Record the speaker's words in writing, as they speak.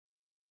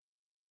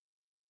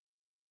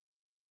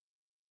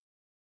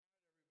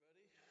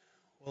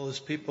Well, as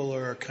people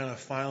are kind of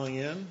filing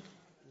in,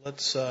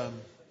 let's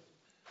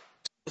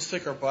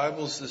take our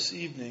Bibles this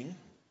evening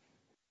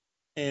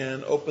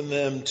and open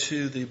them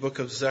to the book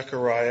of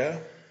Zechariah,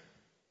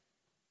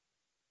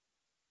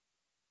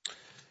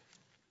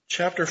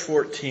 chapter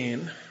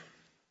 14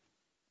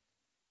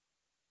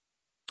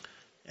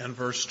 and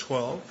verse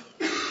 12.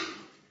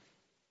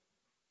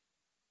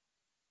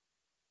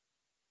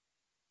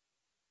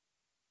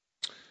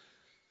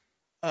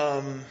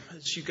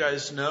 As you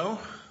guys know,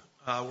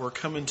 we're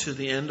coming to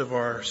the end of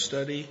our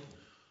study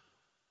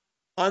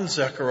on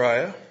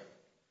Zechariah.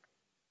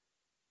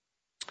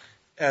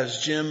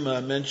 As Jim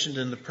mentioned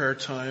in the prayer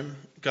time,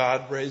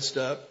 God raised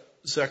up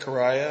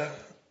Zechariah,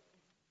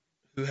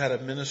 who had a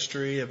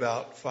ministry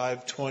about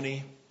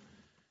 520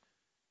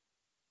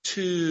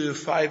 to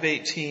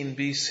 518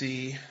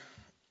 BC,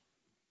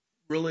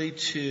 really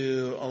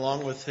to,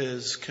 along with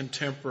his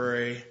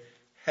contemporary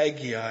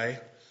Haggai,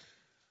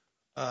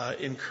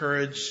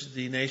 encourage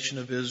the nation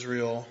of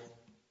Israel,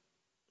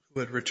 who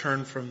had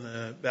returned from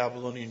the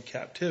Babylonian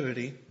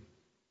captivity,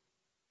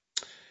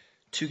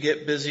 to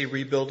get busy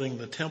rebuilding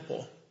the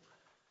temple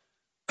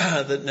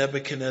that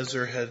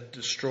Nebuchadnezzar had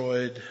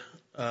destroyed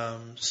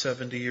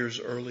 70 years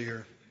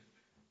earlier.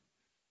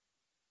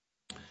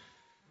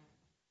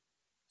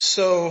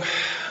 So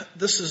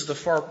this is the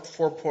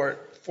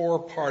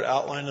four-part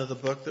outline of the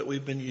book that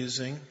we've been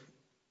using.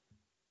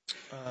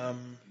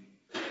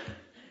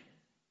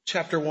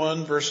 Chapter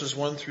 1, verses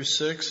 1 through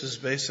 6 is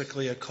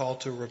basically a call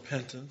to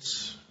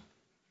repentance.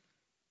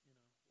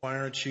 Why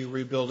aren't you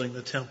rebuilding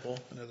the temple?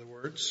 In other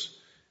words,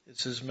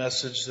 it's his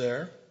message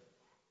there.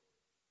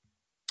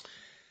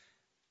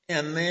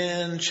 And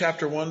then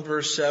chapter 1,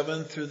 verse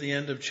 7 through the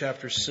end of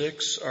chapter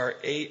 6 are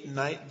 8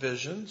 night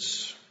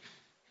visions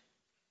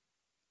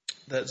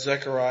that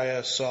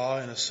Zechariah saw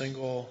in a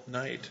single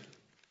night.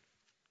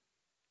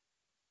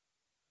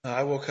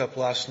 I woke up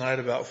last night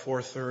about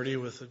 4:30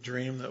 with a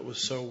dream that was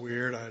so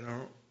weird.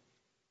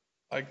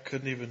 I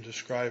couldn't even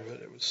describe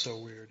it. It was so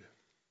weird.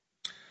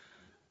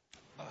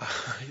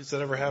 Has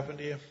that ever happened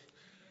to you?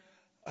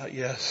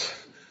 Yes.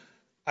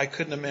 I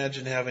couldn't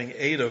imagine having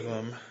 8 of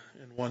them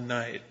in one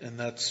night, and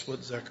that's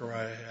what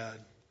Zechariah had.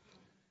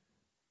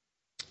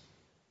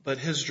 But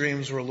his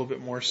dreams were a little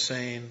bit more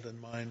sane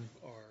than mine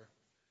are.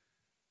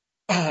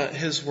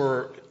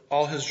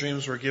 All his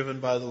dreams were given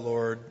by the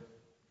Lord,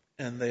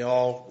 and they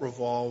all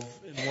revolve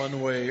in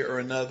one way or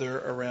another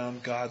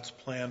around God's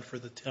plan for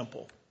the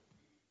temple.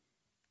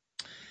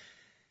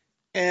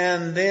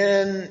 And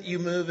then you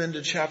move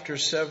into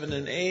chapters 7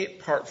 and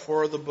 8, part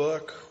 4 of the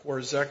book,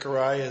 where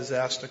Zechariah is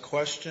asked a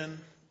question.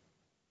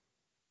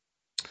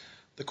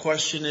 The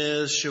question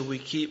is, should we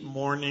keep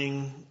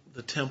mourning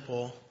the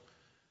temple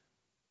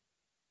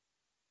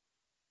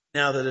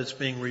now that it's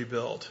being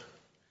rebuilt?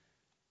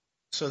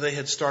 So they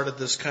had started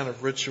this kind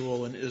of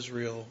ritual in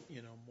Israel,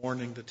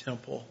 mourning the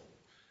temple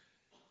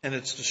and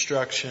its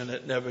destruction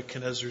at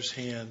Nebuchadnezzar's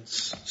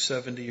hands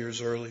 70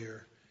 years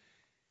earlier.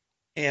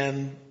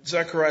 And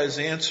Zechariah's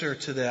answer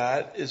to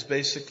that is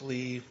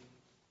basically,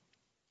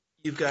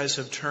 you guys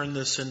have turned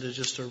this into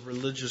just a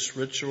religious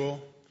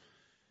ritual.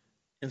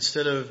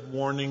 Instead of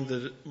mourning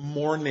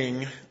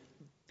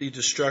the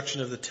destruction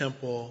of the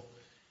temple,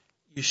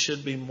 you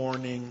should be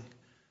mourning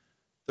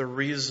the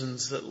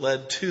reasons that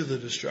led to the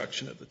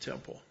destruction of the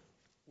temple,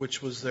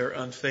 which was their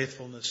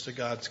unfaithfulness to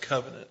God's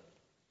covenant.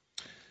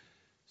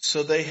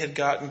 So they had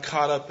gotten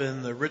caught up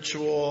in the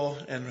ritual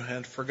and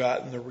had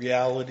forgotten the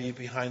reality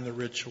behind the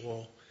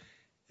ritual.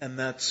 And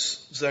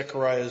that's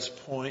Zechariah's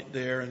point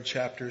there in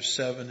chapters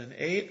 7 and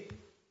 8.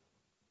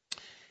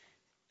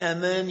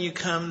 And then you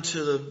come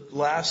to the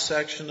last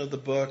section of the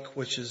book,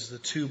 which is the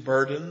 2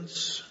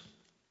 burdens.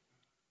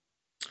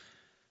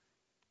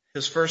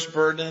 His first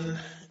burden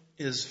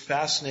is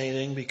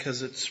fascinating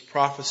because it's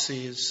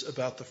prophecies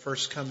about the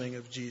first coming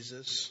of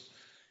Jesus,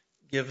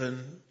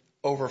 given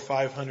over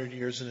 500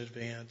 years in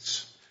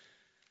advance.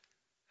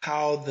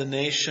 How the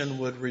nation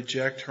would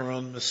reject her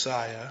own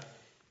Messiah.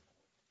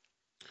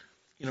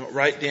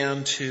 Right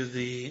down to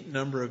the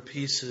number of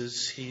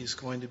pieces he's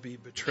going to be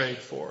betrayed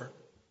for.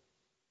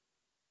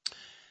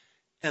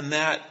 And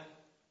that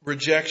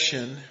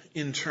rejection,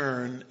 in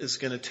turn, is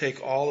going to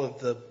take all of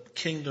the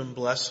kingdom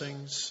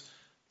blessings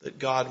that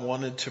God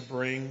wanted to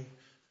bring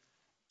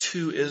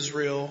to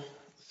Israel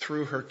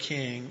through her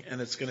king,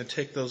 and it's going to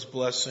take those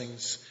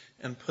blessings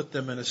and put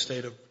them in a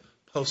state of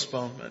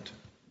postponement.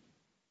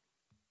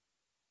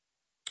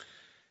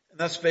 And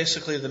that's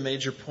basically the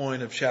major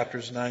point of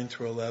chapters 9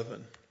 through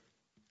 11.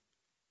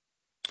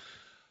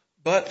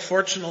 But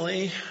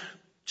fortunately,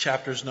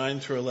 chapters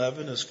 9 through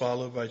 11 is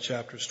followed by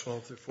chapters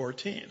 12 through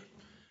 14,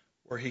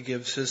 where he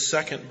gives his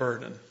second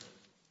burden.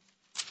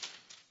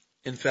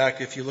 In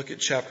fact, if you look at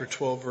chapter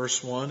 12,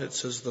 verse 1, it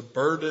says, the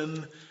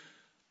burden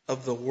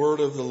of the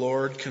word of the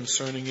Lord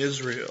concerning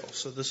Israel.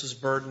 So this is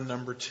burden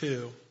number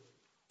 2.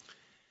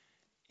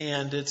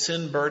 And it's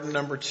in burden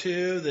number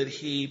 2 that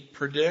he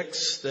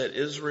predicts that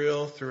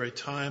Israel, through a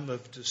time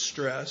of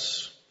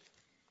distress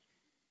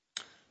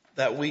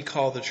that we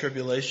call the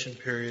tribulation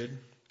period,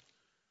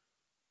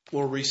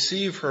 will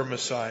receive her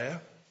Messiah,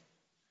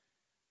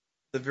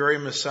 the very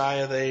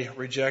Messiah they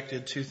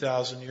rejected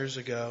 2,000 years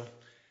ago,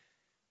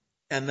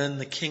 and then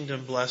the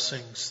kingdom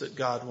blessings that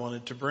God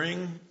wanted to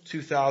bring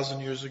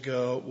 2,000 years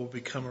ago will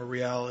become a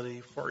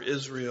reality for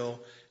Israel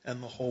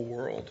and the whole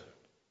world.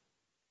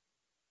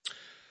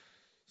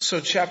 So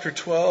chapter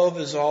 12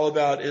 is all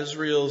about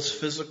Israel's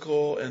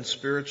physical and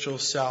spiritual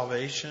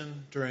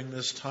salvation during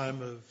this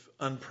time of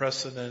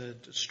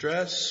unprecedented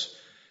distress.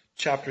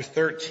 Chapter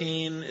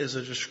 13 is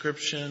a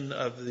description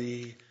of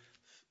the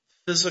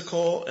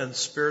physical and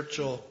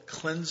spiritual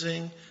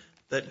cleansing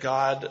that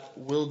God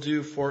will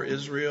do for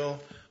Israel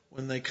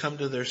when they come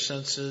to their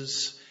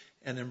senses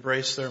and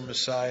embrace their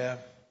Messiah.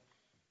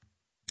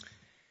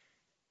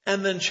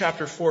 And then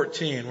chapter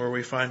 14, where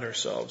we find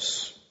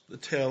ourselves, the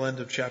tail end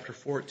of chapter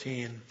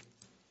 14,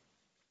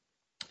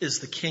 is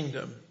the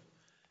kingdom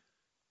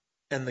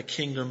and the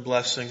kingdom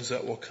blessings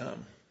that will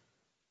come.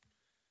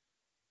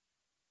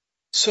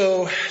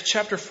 So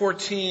chapter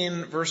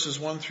 14, verses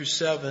 1 through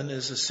 7,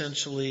 is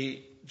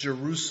essentially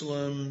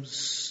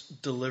Jerusalem's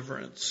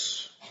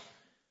deliverance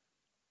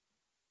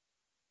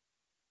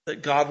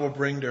that God will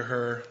bring to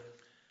her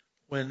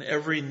when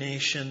every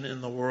nation in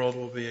the world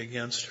will be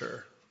against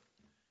her.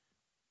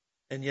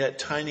 And yet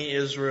tiny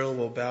Israel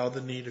will bow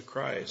the knee to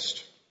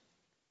Christ.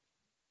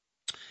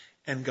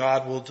 And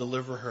God will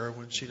deliver her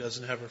when she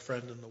doesn't have a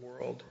friend in the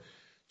world.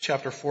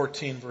 Chapter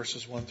 14,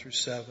 verses 1 through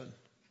 7.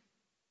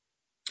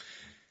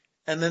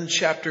 And then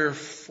chapter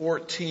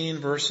 14,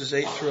 verses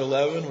 8 through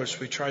 11, which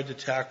we tried to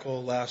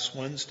tackle last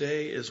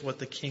Wednesday, is what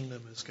the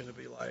kingdom is going to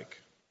be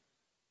like.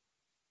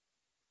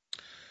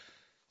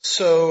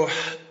 So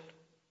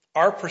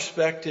our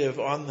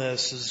perspective on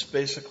this is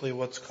basically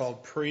what's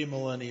called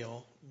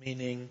premillennial,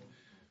 meaning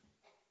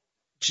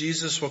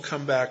Jesus will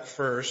come back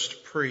first,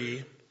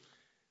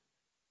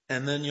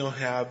 and then you'll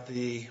have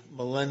the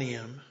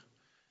millennium,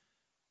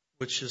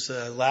 which is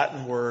a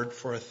Latin word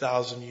for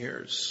 1,000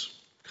 years.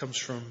 It comes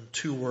from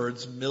two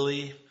words,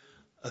 milli,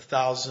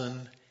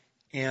 1,000,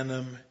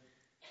 annum,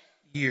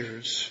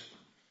 years.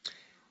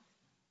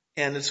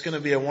 And it's going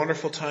to be a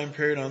wonderful time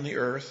period on the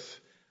earth.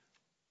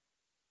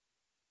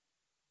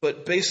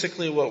 But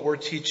basically what we're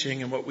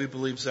teaching and what we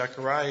believe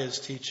Zechariah is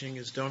teaching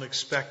is don't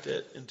expect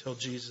it until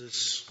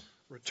Jesus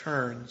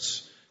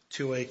returns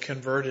to a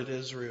converted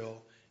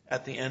Israel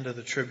at the end of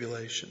the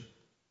tribulation.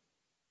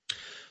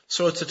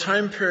 So it's a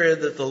time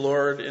period that the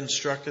Lord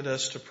instructed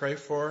us to pray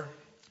for.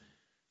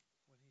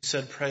 He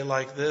said, pray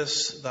like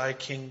this, thy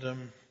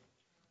kingdom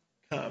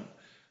come.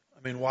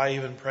 I mean, why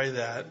even pray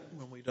that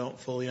when we don't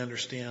fully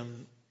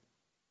understand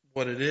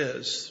what it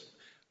is?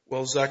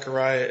 Well,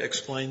 Zechariah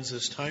explains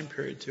this time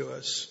period to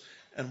us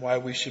and why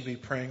we should be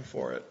praying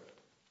for it.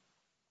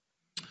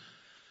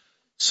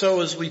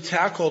 So as we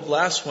tackled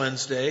last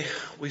Wednesday,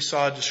 we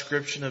saw a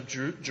description of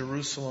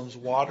Jerusalem's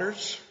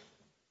waters,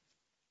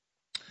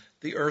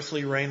 the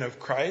earthly reign of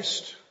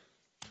Christ,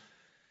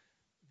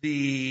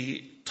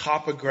 the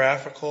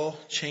topographical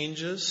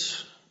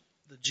changes,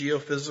 the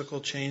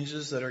geophysical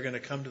changes that are going to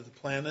come to the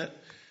planet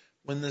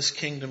when this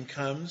kingdom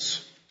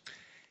comes.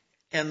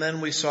 And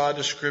then we saw a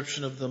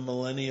description of the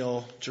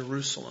millennial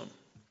Jerusalem,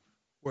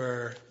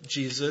 where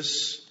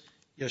Jesus,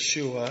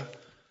 Yeshua,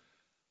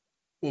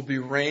 will be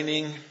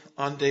reigning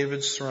on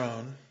David's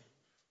throne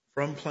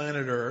from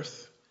planet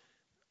Earth.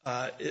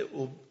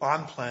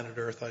 On planet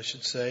Earth, I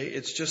should say.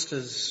 It's just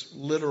as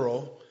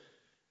literal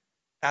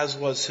as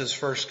was his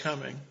first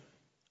coming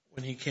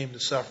when he came to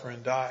suffer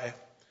and die.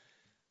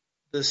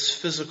 This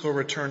physical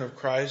return of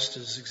Christ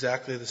is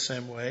exactly the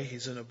same way.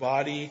 He's in a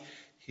body.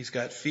 He's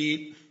got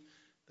feet.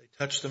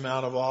 Touch the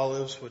Mount of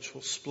Olives, which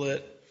will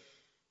split.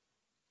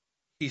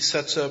 He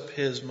sets up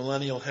his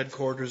millennial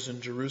headquarters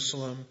in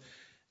Jerusalem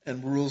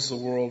and rules the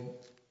world,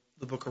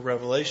 the book of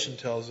Revelation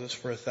tells us,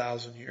 for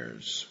 1,000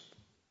 years.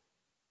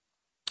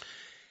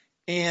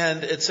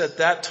 And it's at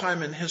that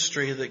time in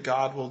history that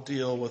God will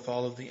deal with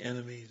all of the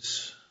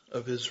enemies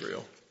of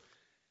Israel,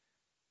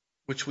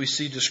 which we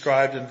see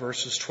described in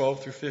verses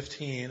 12 through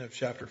 15 of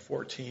chapter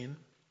 14.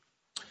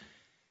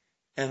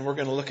 And we're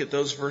going to look at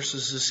those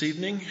verses this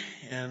evening.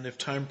 And if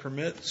time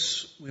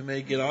permits, we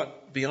may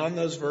get beyond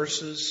those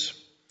verses,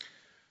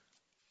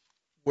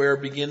 where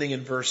beginning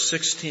in verse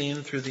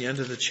 16 through the end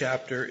of the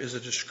chapter is a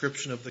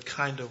description of the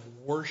kind of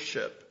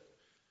worship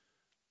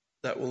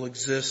that will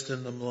exist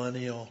in the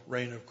millennial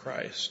reign of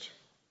Christ.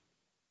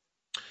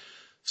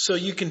 So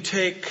you can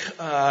take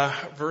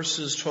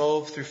verses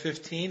 12 through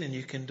 15 and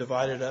you can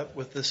divide it up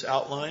with this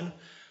outline.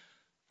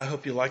 I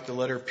hope you like the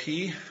letter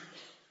P.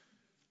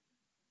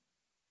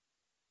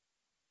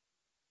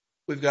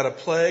 We've got a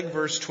plague,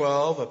 verse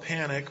 12, a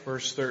panic,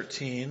 verse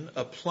 13,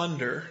 a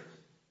plunder,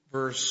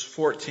 verse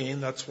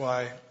 14. That's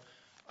why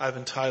I've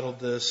entitled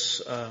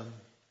this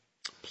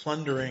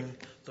Plundering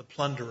the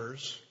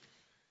Plunderers.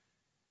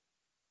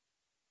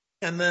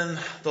 And then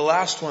the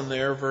last one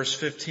there, verse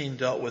 15,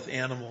 dealt with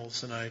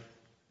animals, and I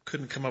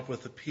couldn't come up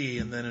with a P,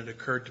 and then it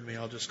occurred to me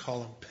I'll just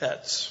call them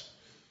pets.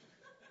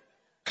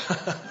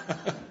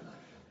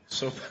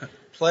 So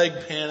plague,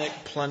 panic,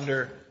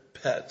 plunder,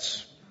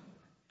 pets.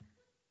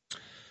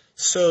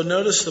 So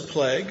notice the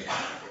plague.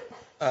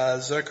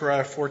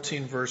 Zechariah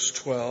 14 verse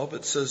 12.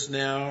 It says,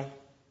 "Now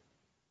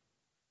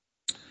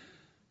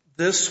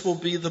this will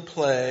be the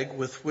plague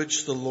with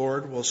which the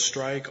Lord will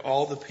strike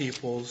all the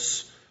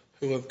peoples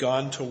who have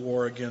gone to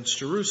war against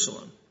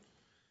Jerusalem."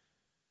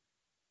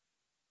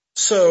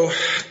 So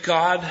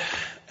God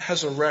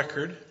has a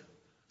record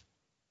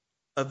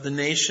of the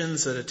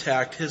nations that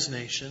attacked his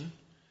nation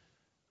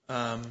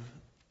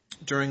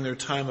during their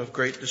time of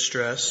great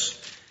distress.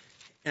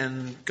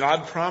 And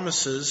God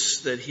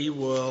promises that he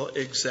will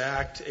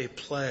exact a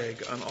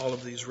plague on all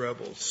of these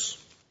rebels.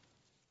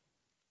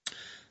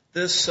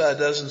 This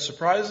doesn't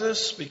surprise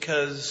us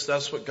because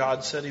that's what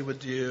God said he would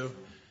do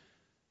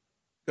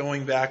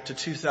going back to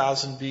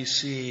 2000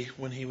 BC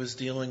when he was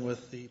dealing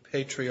with the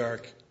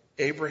patriarch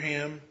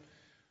Abraham,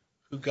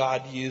 who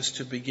God used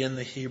to begin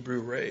the Hebrew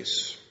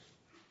race.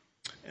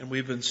 And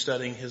we've been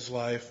studying his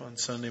life on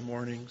Sunday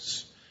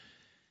mornings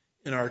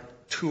in our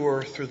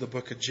tour through the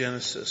book of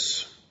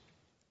Genesis.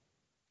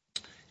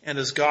 And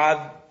as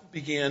God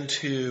began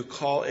to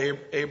call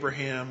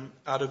Abraham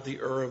out of the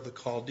Ur of the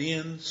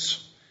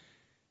Chaldeans,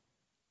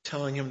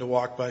 telling him to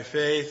walk by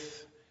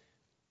faith,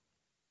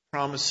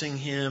 promising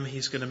him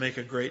he's going to make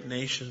a great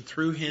nation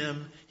through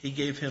him, he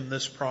gave him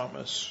this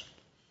promise.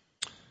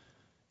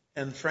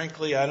 And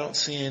frankly, I don't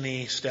see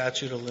any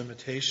statute of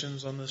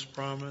limitations on this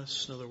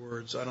promise. In other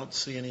words, I don't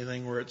see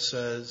anything where it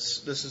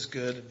says this is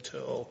good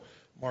until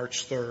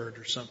March 3rd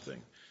or something.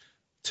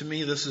 To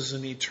me, this is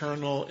an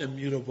eternal,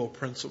 immutable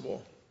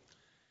principle.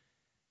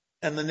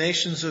 And the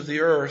nations of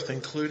the earth,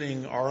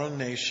 including our own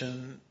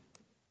nation,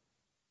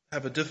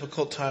 have a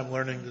difficult time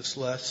learning this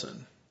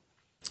lesson,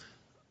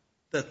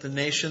 that the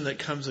nation that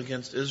comes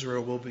against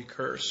Israel will be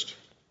cursed.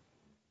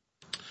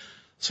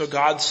 So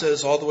God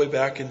says all the way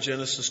back in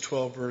Genesis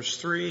 12 verse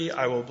 3,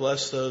 "I will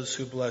bless those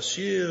who bless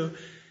you,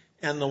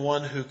 and the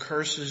one who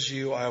curses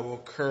you I will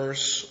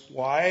curse."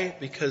 Why?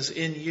 Because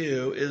in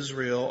you,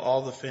 Israel,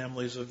 all the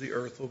families of the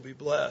earth will be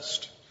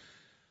blessed.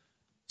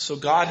 So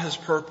God has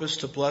purposed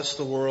to bless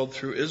the world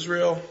through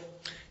Israel,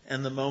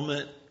 and the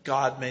moment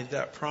God made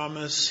that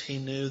promise, he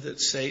knew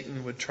that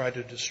Satan would try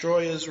to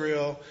destroy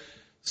Israel.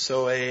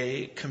 So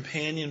a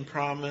companion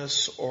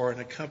promise or an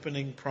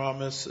accompanying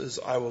promise is,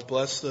 "I will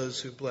bless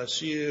those who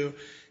bless you,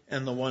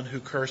 and the one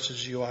who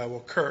curses you I will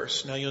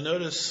curse." Now you'll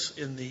notice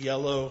in the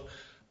yellow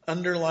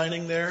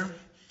underlining there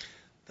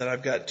that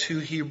I've got two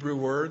Hebrew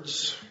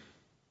words.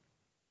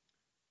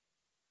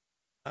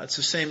 It's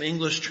the same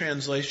English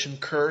translation,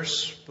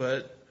 curse,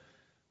 but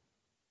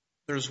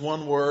there's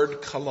one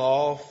word,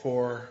 kalal,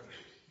 for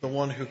the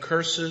one who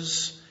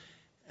curses.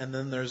 And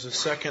then there's a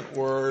second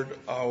word,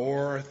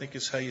 aor, I think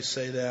is how you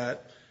say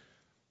that,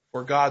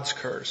 for God's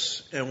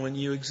curse. And when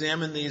you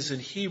examine these in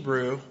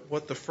Hebrew,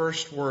 what the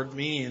first word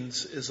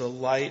means is a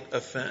light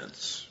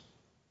offense,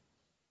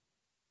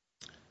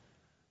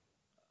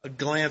 a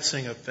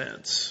glancing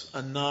offense,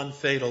 a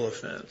non-fatal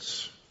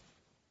offense.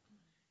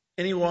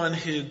 Anyone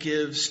who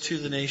gives to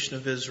the nation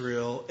of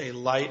Israel a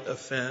light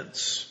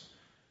offense,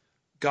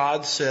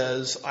 God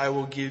says, "I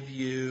will give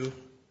you,"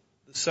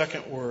 the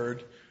second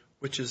word,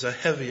 which is a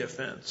heavy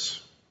offense.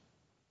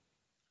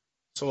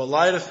 So a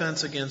light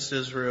offense against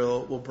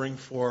Israel will bring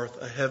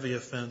forth a heavy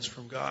offense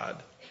from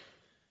God.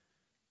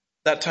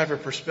 That type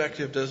of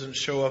perspective doesn't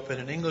show up in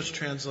an English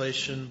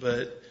translation,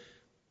 but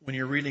when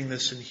you're reading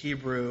this in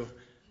Hebrew,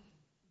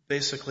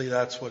 basically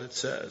that's what it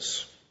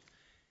says.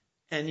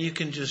 And you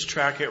can just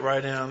track it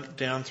right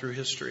down through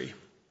history.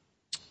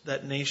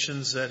 That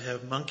nations that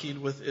have monkeyed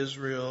with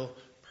Israel,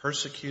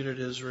 persecuted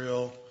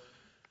Israel,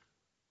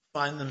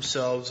 find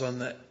themselves on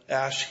the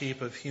ash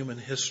heap of human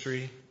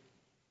history.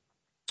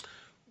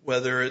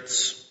 Whether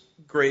it's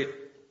great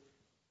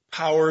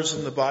powers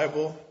in the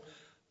Bible,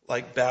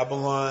 like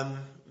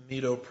Babylon,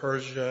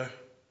 Medo-Persia,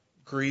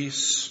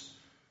 Greece,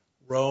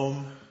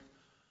 Rome,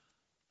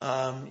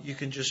 you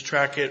can just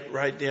track it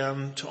right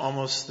down to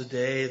almost the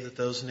day that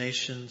those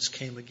nations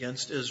came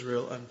against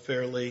Israel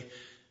unfairly.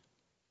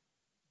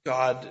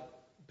 God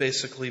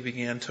basically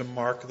began to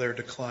mark their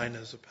decline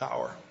as a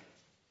power.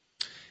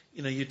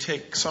 You know, you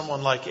take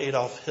someone like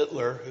Adolf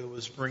Hitler, who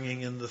was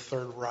bringing in the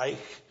Third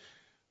Reich,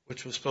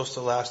 which was supposed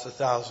to last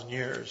 1,000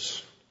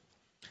 years.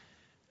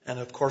 And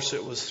of course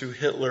it was through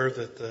Hitler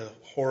that the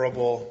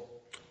horrible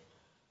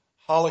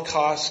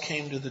Holocaust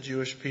came to the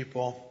Jewish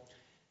people.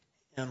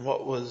 And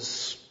what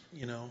was,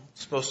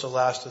 supposed to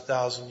last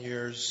 1,000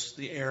 years,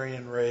 the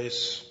Aryan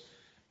race,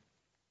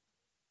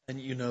 and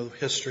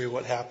history,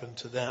 what happened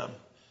to them.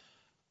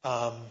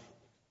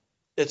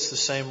 It's the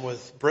same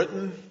with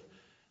Britain.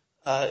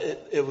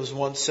 It was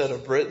once said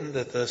of Britain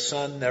that the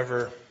sun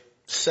never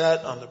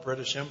set on the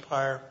British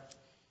Empire,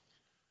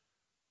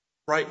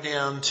 right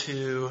down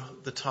to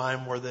the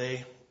time where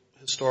they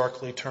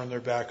historically turned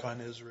their back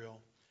on Israel.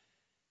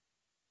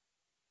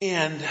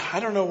 And I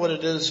don't know what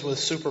it is with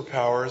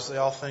superpowers. They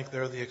all think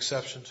they're the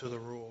exception to the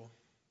rule.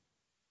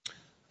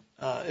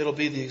 It'll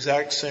be the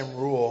exact same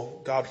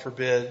rule, God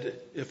forbid,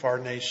 if our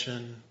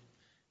nation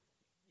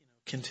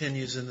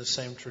continues in the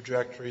same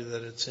trajectory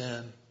that it's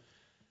in.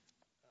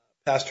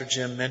 Pastor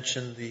Jim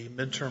mentioned the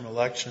midterm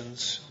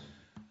elections.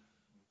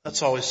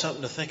 That's always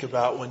something to think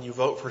about when you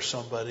vote for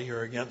somebody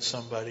or against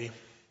somebody,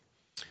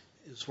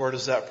 is where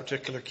does that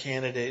particular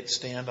candidate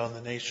stand on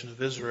the nation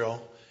of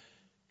Israel?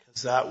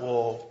 Because that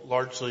will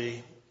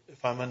largely,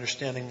 if I'm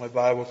understanding my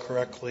Bible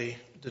correctly,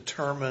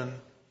 determine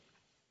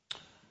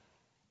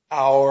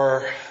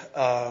our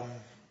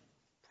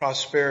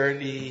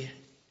prosperity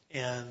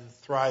and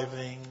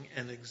thriving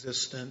and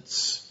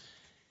existence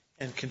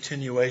and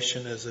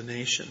continuation as a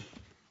nation.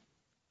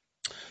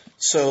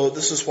 So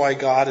this is why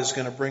God is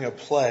going to bring a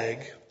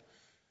plague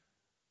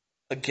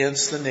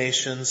against the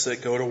nations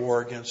that go to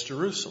war against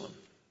Jerusalem.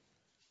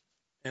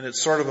 And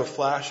it's sort of a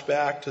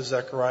flashback to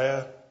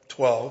Zechariah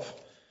 12,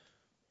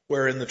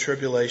 where in the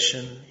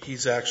tribulation,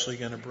 he's actually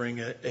going to bring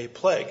a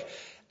plague.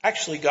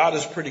 Actually, God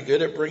is pretty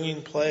good at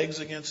bringing plagues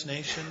against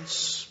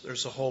nations.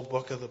 There's a whole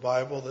book of the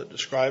Bible that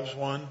describes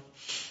one,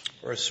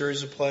 or a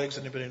series of plagues.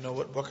 Anybody know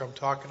what book I'm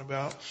talking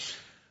about?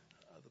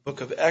 The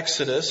book of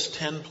Exodus,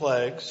 10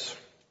 plagues.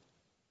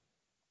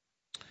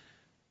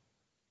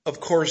 Of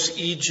course,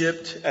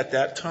 Egypt at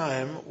that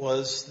time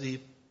was the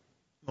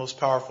most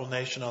powerful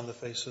nation on the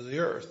face of the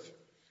earth.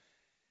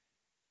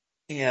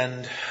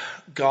 And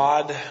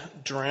God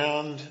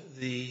drowned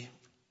the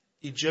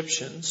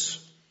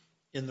Egyptians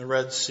in the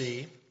Red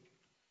Sea.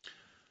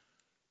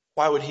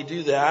 Why would he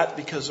do that?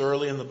 Because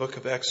early in the book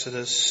of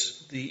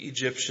Exodus, the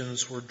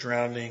Egyptians were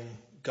drowning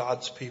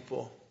God's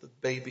people, the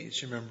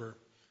babies, you remember,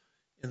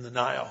 in the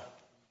Nile.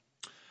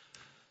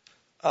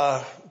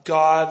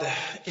 God,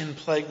 in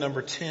plague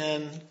number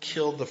 10,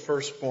 killed the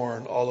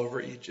firstborn all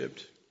over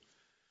Egypt.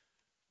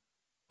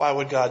 Why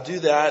would God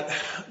do that?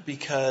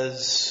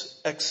 Because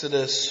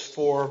Exodus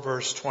 4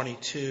 verse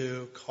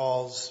 22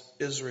 calls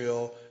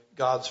Israel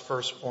God's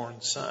firstborn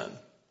son.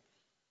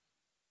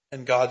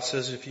 And God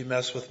says, if you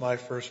mess with my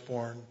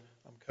firstborn,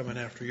 I'm coming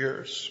after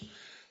yours.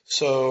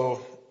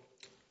 So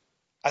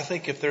I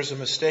think if there's a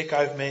mistake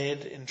I've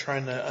made in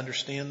trying to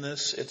understand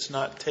this, it's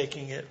not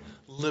taking it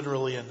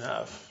literally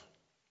enough.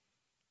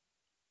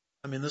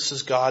 I mean, this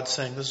is God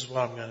saying, this is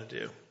what I'm going to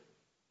do.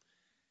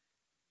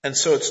 And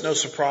so it's no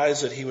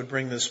surprise that he would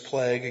bring this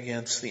plague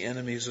against the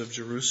enemies of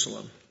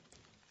Jerusalem.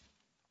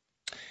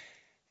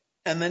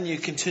 And then you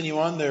continue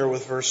on there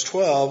with verse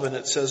 12, and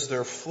it says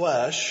their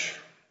flesh.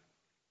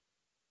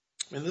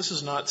 I mean, this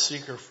is not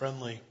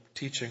seeker-friendly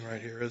teaching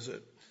right here, is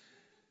it?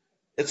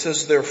 It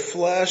says their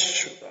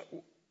flesh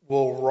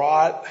will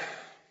rot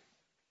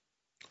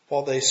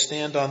while they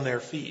stand on their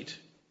feet,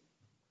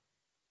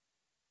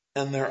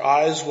 and their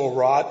eyes will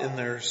rot in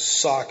their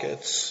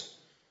sockets,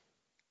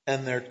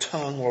 and their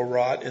tongue will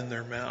rot in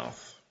their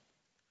mouth.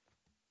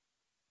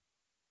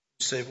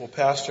 You say, well,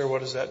 Pastor,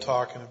 what is that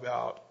talking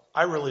about?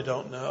 I really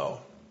don't know.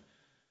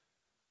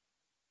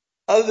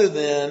 Other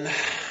than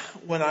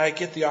when I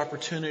get the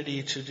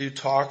opportunity to do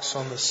talks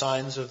on the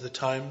signs of the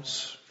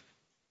times,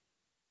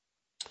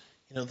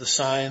 the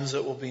signs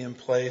that will be in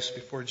place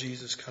before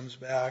Jesus comes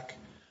back.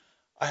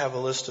 I have a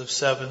list of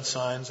 7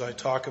 signs I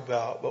talk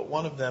about, but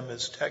one of them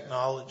is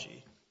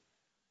technology.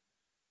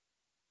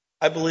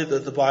 I believe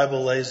that the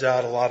Bible lays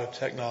out a lot of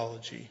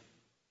technology,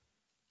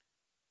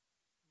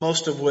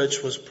 most of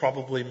which was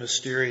probably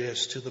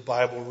mysterious to the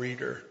Bible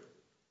reader,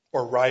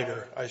 or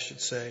writer, I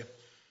should say,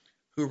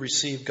 who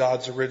received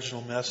God's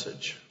original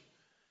message.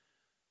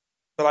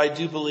 But I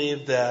do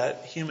believe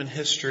that human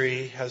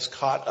history has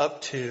caught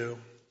up to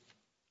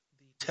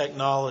the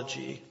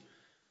technology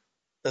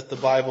that the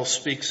Bible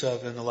speaks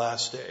of in the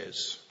last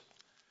days.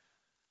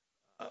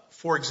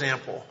 For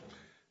example,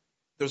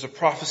 there's a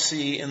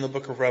prophecy in the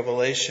book of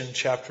Revelation,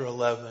 chapter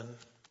 11,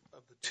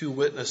 of the 2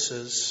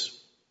 witnesses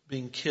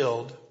being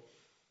killed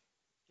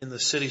in the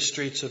city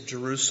streets of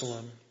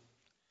Jerusalem.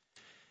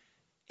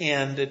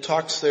 And it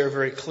talks there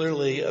very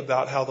clearly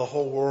about how the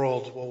whole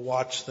world will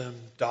watch them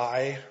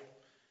die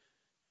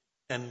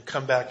and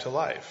come back to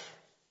life.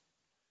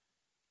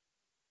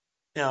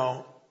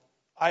 Now,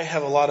 I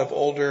have a lot of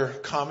older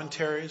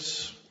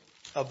commentaries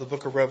of the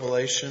book of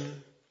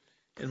Revelation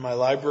in my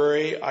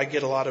library. I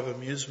get a lot of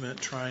amusement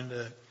trying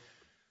to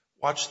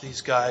watch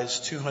these guys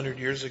 200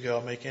 years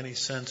ago make any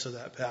sense of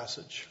that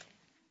passage.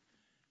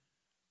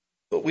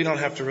 But we don't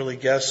have to really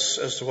guess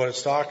as to what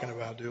it's talking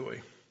about, do we?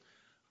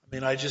 I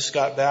mean, I just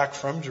got back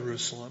from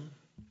Jerusalem,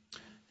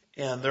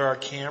 and there are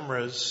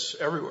cameras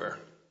everywhere.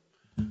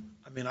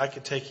 I mean, I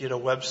could take you to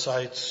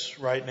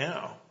websites right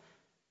now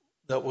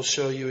that will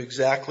show you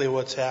exactly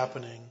what's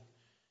happening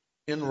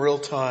in real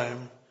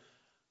time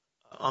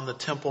on the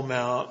Temple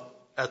Mount,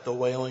 at the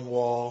Wailing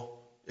Wall,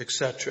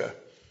 etc.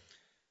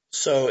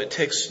 So it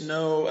takes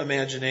no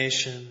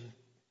imagination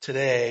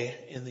today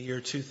in the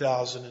year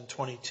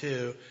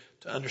 2022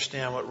 to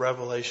understand what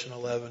Revelation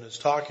 11 is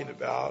talking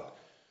about,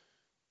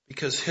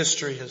 because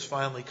history has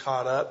finally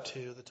caught up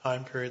to the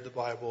time period the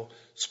Bible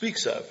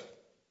speaks of.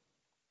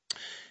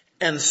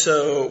 And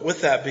so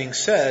with that being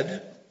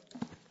said,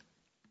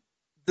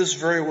 this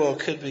very well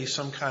could be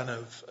some kind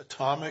of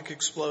atomic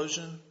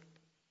explosion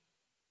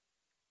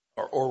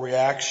or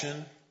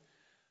reaction,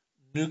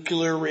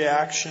 nuclear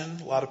reaction.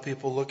 A lot of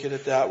people look at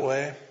it that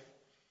way.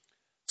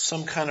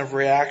 some kind of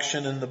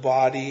reaction in the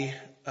body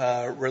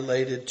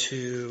related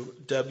to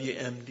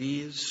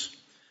WMDs,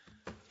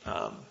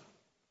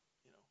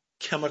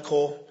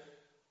 chemical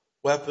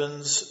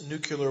weapons,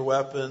 nuclear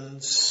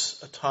weapons,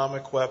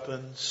 atomic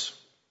weapons.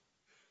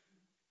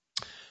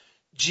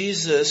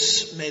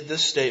 Jesus made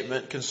this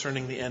statement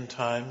concerning the end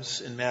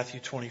times in Matthew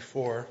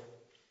 24.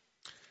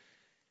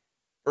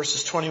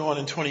 Verses 21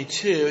 and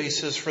 22, he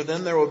says, "For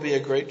then there will be a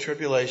great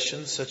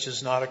tribulation, such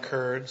as not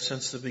occurred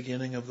since the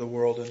beginning of the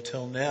world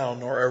until now,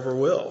 nor ever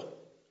will."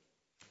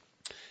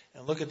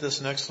 And look at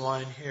this next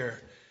line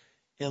here.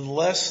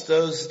 "Unless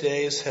those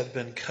days had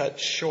been cut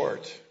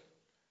short,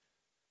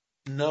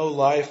 no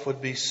life would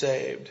be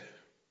saved.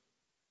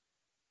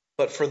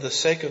 But for the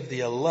sake of the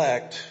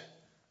elect,"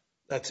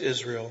 that's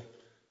Israel,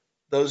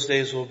 "those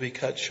days will be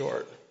cut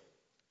short."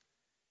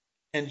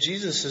 And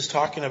Jesus is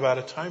talking about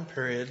a time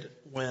period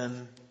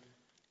when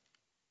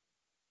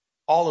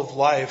all of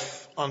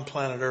life on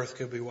planet Earth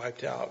could be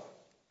wiped out.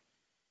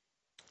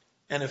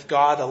 And if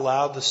God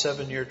allowed the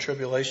 7-year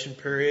tribulation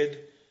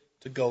period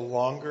to go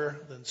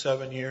longer than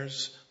 7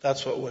 years,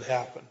 that's what would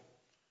happen.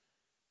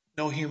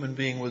 No human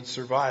being would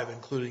survive,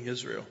 including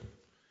Israel,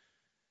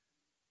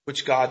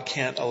 which God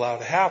can't allow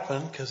to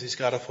happen because he's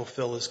got to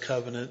fulfill his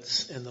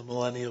covenants in the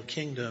millennial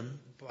kingdom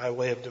by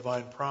way of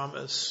divine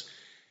promise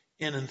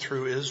in and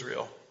through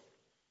Israel.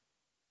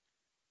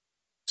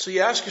 So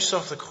you ask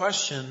yourself the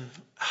question,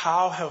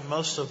 how have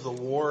most of the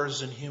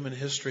wars in human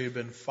history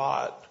been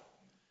fought?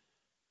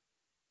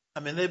 I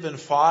mean, they've been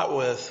fought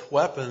with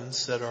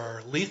weapons that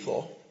are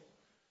lethal,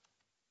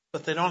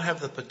 but they don't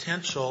have the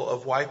potential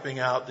of wiping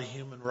out the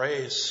human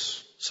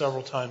race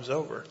several times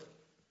over.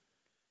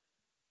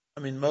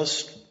 I mean,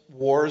 most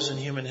wars in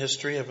human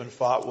history have been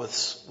fought with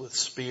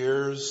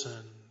spears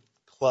and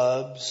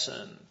clubs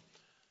and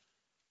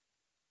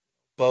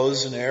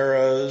bows and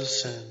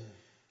arrows, and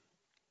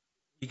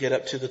you get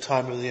up to the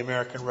time of the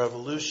American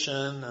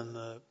Revolution and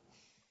the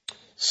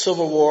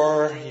Civil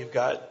War, you've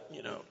got,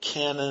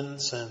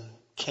 cannons and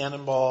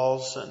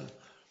cannonballs. And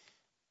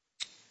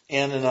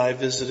Ann and I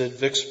visited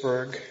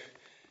Vicksburg,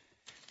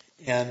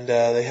 and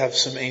they have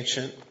some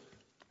ancient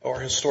or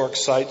historic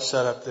sites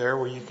set up there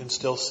where you can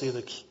still see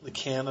the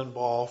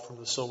cannonball from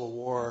the Civil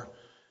War,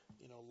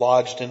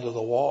 lodged into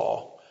the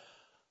wall.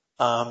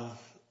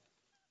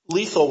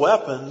 Lethal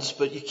weapons,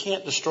 but you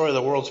can't destroy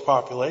the world's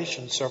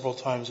population several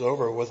times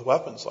over with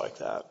weapons like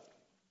that.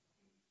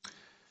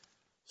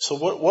 So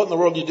what in the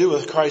world do you do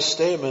with Christ's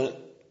statement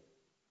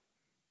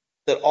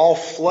that all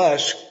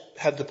flesh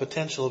had the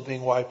potential of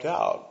being wiped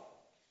out?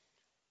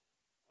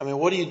 I mean,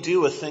 what do you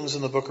do with things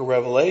in the book of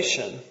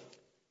Revelation?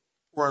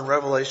 We're in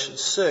Revelation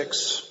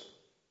 6.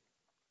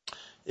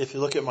 If you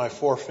look at my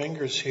 4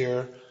 fingers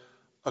here,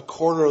 a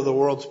quarter of the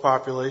world's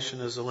population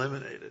is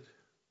eliminated.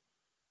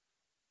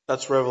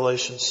 That's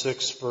Revelation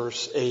 6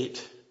 verse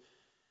 8,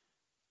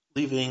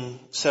 leaving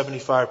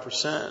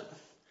 75%.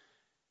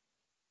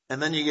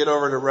 And then you get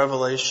over to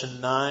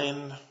Revelation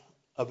 9,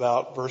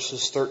 about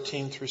verses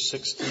 13 through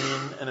 16,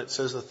 and it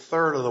says a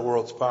third of the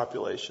world's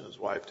population is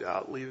wiped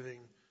out, leaving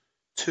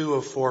 2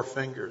 of 4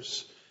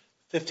 fingers.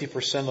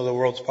 50% of the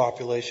world's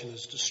population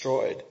is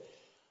destroyed.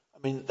 I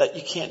mean, that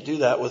you can't do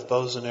that with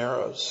bows and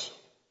arrows.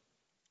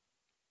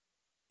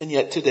 And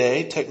yet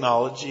today,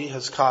 technology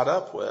has caught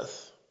up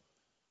with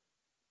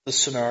the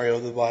scenario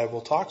the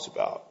Bible talks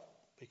about,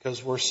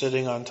 because we're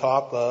sitting on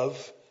top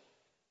of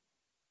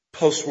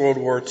post-World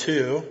War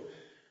II,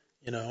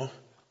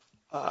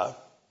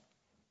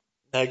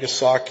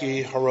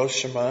 Nagasaki,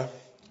 Hiroshima,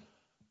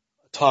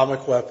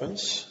 atomic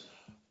weapons.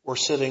 We're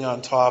sitting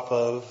on top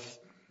of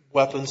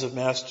weapons of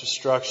mass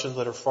destruction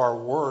that are far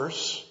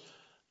worse,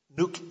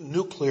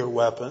 nuclear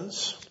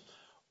weapons.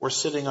 We're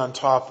sitting on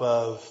top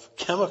of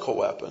chemical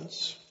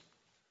weapons.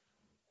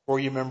 Or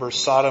you remember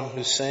Saddam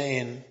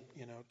Hussein,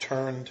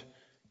 turned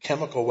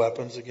chemical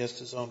weapons against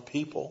his own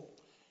people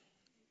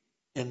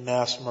in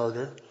mass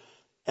murder.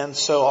 And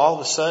so all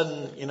of a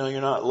sudden, you're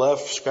not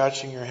left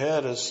scratching your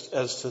head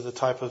as to the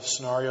type of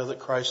scenario that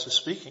Christ is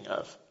speaking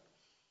of.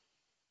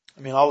 I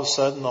mean, all of a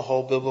sudden the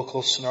whole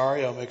biblical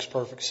scenario makes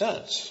perfect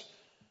sense,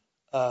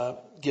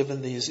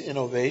 given these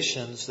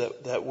innovations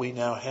that we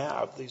now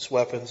have, these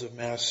weapons of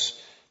mass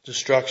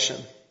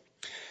destruction.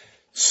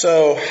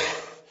 So,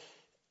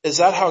 is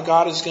that how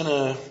God is going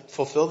to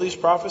fulfill these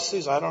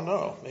prophecies? I don't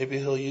know. Maybe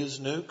he'll use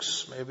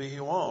nukes. Maybe he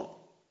won't.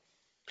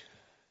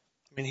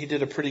 I mean, he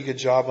did a pretty good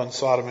job on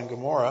Sodom and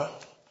Gomorrah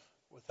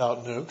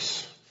without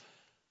nukes.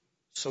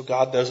 So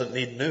God doesn't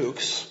need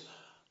nukes.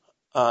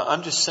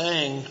 I'm just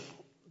saying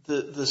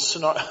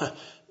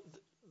the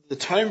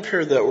time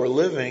period that we're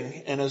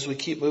living, and as we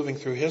keep moving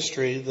through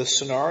history, the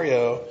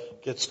scenario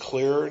gets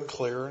clearer and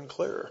clearer and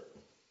clearer.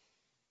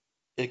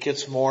 It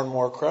gets more and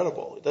more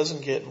credible. It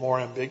doesn't get more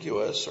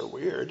ambiguous or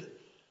weird.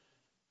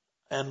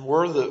 And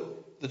we're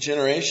the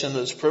generation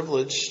that's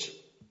privileged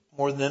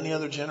more than any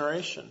other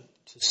generation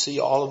to see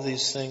all of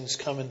these things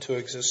come into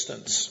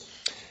existence.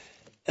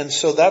 And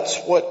so that's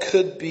what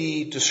could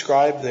be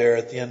described there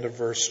at the end of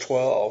verse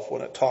 12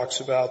 when it talks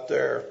about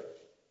their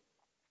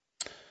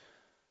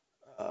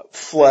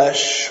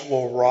Flesh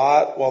will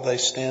rot while they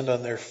stand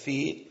on their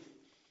feet.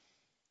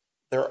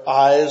 Their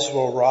eyes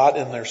will rot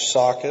in their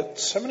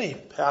sockets. How many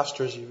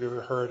pastors you've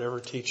ever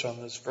teach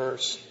on this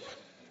verse?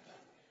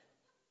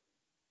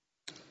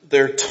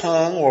 Their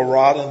tongue will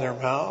rot in their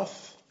mouth.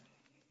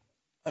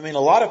 I mean,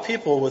 a lot of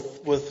people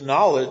with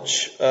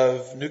knowledge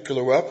of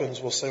nuclear weapons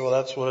will say,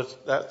 well,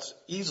 that's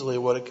easily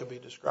what it could be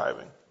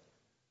describing.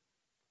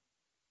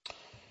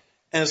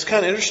 And it's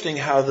kind of interesting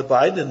how the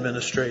Biden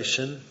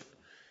administration,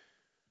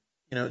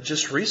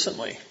 just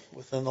recently,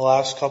 within the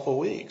last couple of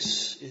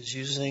weeks, is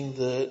using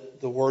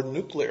the word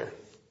nuclear,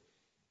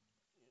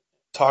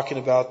 talking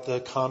about the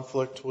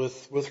conflict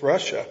with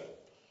Russia.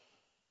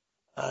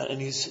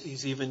 And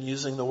he's even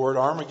using the word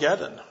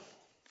Armageddon.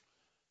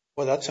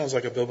 Well, that sounds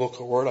like a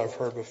biblical word I've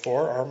heard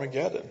before,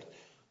 Armageddon.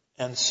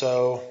 And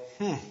so,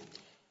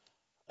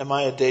 am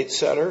I a date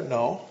setter?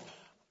 No.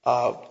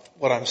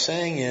 What I'm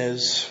saying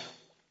is,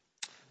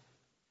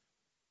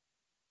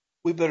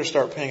 we better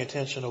start paying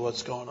attention to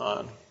what's going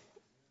on.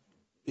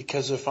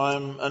 Because if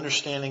I'm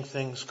understanding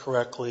things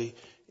correctly,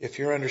 if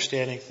you're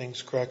understanding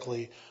things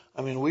correctly,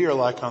 we are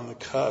like on the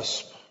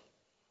cusp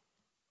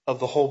of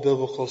the whole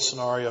biblical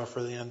scenario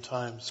for the end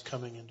times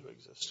coming into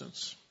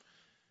existence.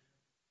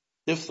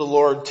 If the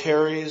Lord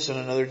tarries and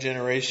another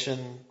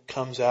generation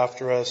comes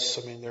after us,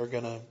 they're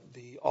going to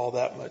be all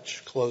that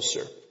much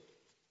closer.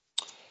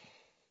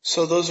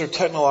 So those are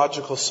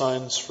technological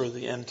signs for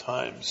the end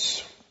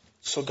times.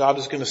 So God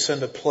is going to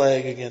send a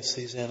plague against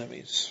these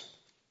enemies.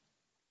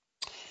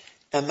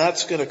 And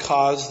that's going to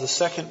cause the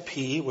second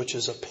P, which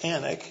is a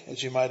panic,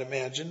 as you might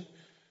imagine.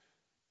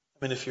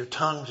 If your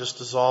tongue just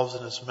dissolves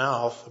in its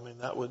mouth,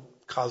 that would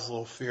cause a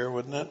little fear,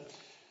 wouldn't it?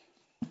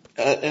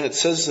 And it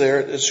says there,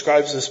 it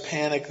describes this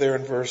panic there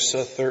in verse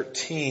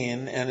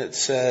 13, and it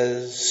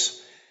says,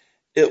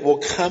 it will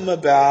come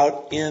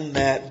about in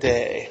that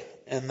day.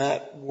 And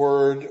that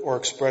word or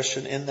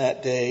expression, in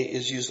that day,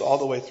 is used all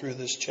the way through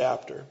this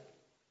chapter.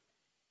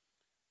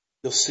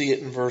 You'll see it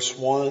in verse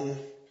 1.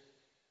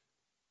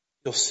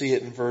 You'll see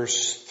it in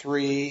verse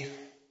 3.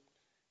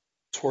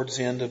 Towards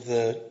the end of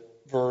the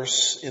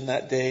verse, in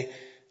that day.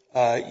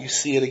 You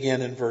see it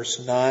again in verse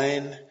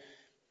 9,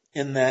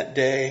 in that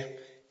day.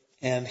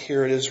 And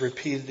here it is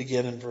repeated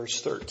again in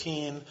verse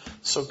 13.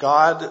 So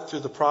God, through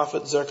the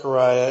prophet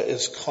Zechariah,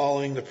 is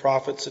calling the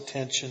prophet's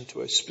attention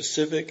to a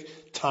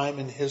specific time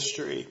in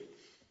history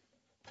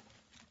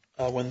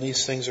when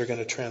these things are going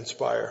to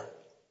transpire.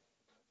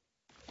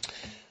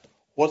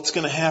 What's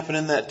going to happen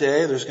in that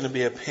day? There's going to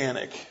be a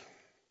panic.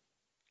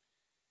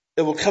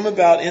 It will come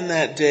about in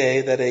that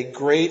day that a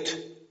great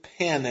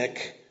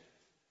panic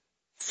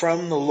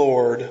from the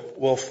Lord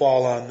will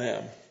fall on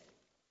them.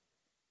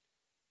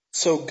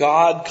 So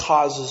God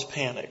causes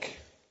panic.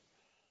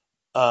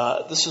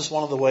 This is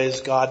one of the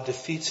ways God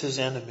defeats his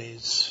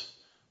enemies,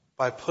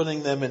 by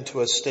putting them into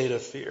a state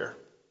of fear.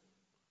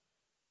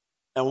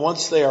 And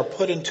once they are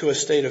put into a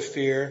state of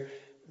fear,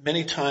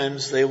 many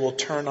times they will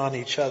turn on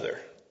each other.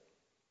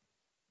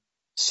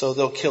 So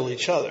they'll kill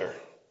each other.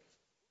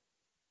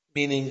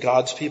 Meaning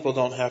God's people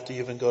don't have to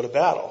even go to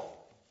battle.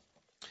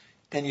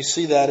 And you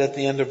see that at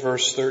the end of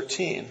verse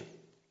 13.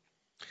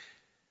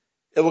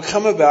 It will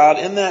come about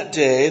in that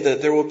day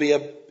that there will be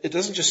it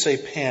doesn't just say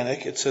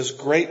panic, it says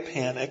great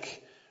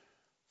panic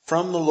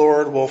from the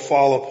Lord will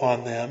fall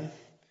upon them,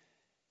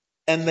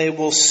 and they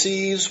will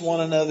seize one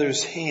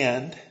another's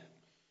hand,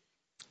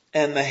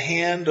 and the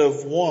hand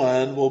of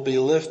one will be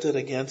lifted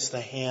against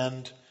the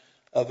hand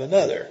of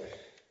another.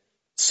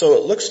 So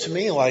it looks to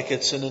me like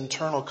it's an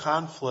internal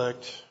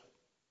conflict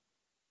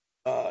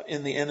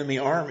in the enemy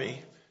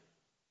army,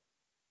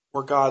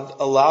 where God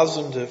allows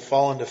them to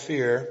fall into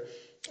fear,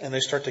 and they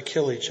start to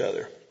kill each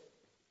other.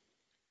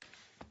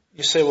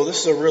 You say, well,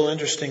 this is a real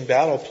interesting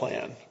battle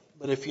plan.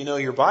 But if you know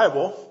your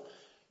Bible,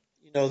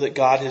 you know that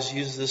God has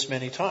used this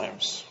many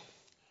times.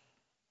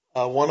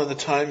 One of the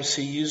times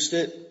he used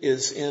it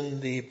is in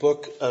the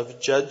book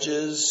of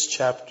Judges,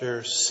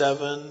 chapter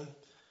 7,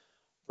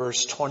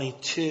 verse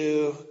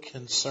 22,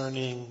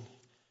 concerning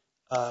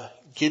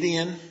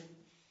Gideon.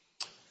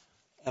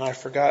 And I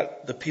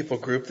forgot the people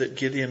group that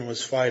Gideon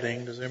was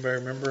fighting. Does anybody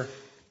remember?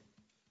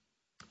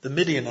 The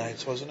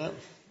Midianites, wasn't it?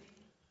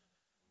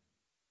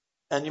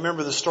 And you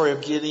remember the story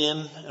of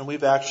Gideon, and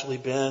we've actually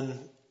been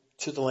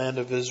to the land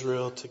of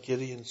Israel, to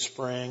Gideon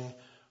Spring,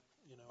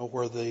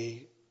 where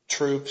the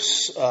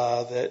troops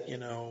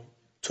that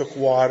took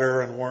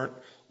water and weren't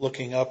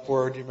looking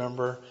upward, you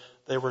remember,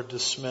 they were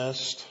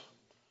dismissed.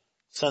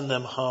 Send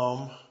them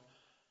home.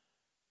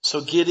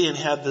 So Gideon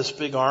had this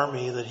big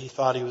army that he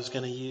thought he was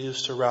going to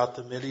use to rout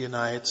the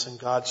Midianites, and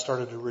God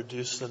started to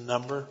reduce the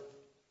number.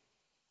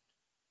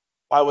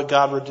 Why would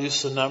God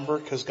reduce the number?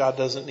 Because God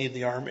doesn't need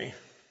the army.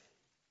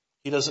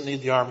 He doesn't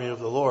need the army of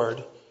the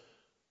Lord.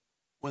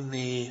 When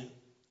the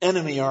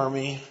enemy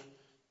army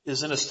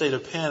is in a state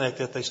of panic,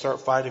 that they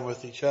start fighting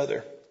with each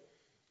other.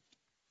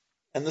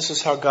 And this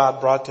is how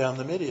God brought down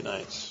the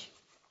Midianites.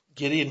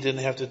 Gideon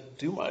didn't have to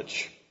do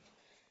much.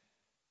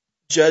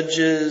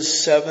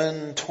 Judges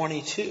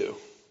 7:22.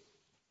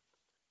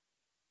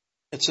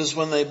 It says,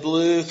 when they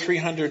blew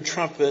 300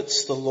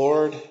 trumpets, the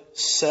Lord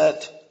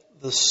set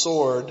the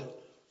sword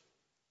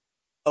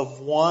of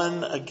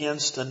one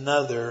against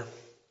another,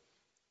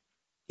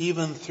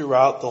 even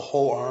throughout the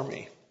whole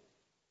army.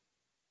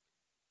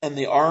 And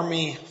the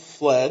army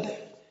fled,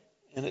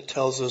 and it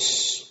tells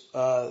us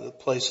the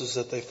places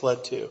that they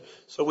fled to.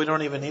 So we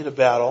don't even need a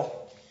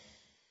battle.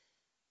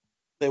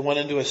 They went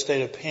into a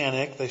state of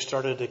panic. They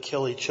started to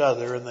kill each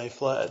other, and they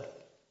fled.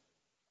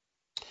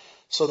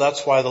 So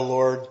that's why the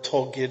Lord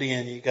told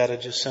Gideon, you got to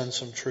just send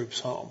some troops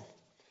home.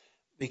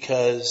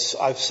 Because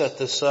I've set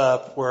this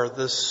up where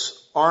this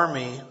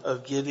army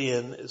of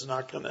Gideon is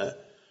not going to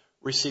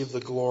receive the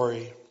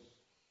glory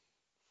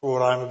for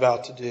what I'm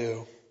about to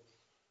do.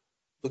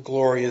 The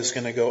glory is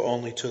going to go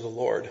only to the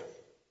Lord.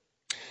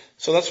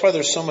 So that's why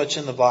there's so much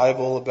in the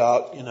Bible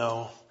about,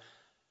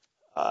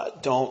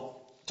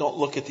 don't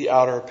look at the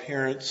outer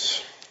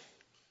appearance.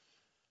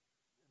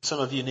 Some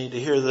of you need to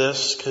hear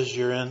this because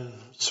you're in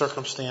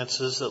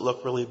circumstances that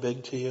look really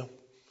big to you.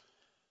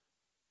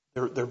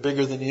 They're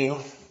bigger than you.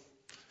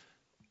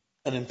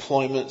 An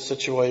employment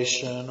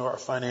situation or a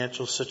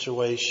financial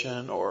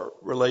situation or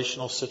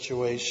relational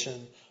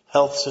situation,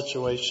 health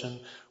situation.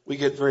 We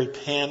get very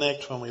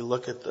panicked when we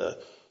look at the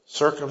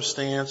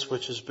circumstance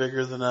which is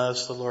bigger than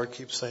us. The Lord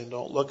keeps saying,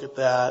 don't look at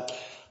that.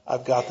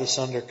 I've got this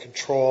under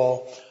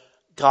control.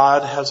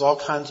 God has all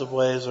kinds of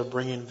ways of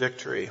bringing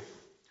victory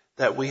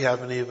that we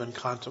haven't even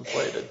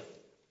contemplated.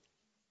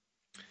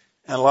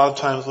 And a lot of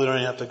times we don't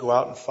even have to go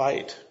out and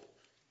fight.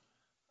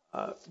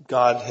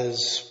 God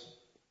has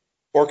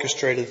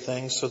orchestrated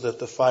things so that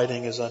the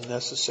fighting is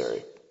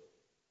unnecessary.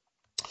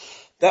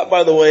 That,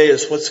 by the way,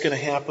 is what's going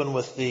to happen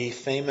with the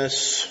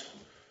famous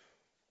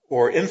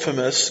or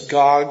infamous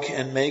Gog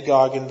and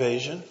Magog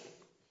invasion,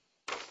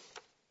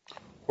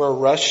 where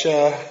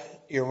Russia,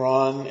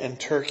 Iran, and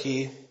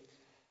Turkey,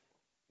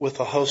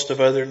 with a host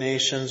of other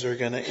nations, are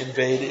going to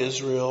invade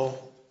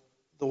Israel.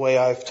 The way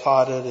I've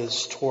taught it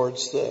is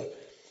towards the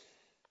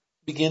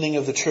beginning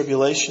of the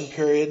tribulation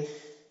period.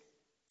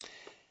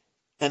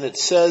 And it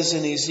says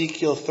in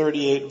Ezekiel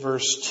 38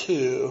 verse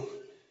 2,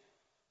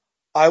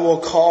 I will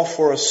call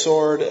for a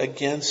sword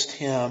against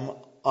him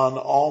on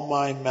all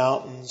my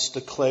mountains,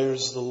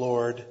 declares the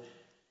Lord.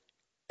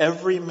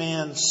 Every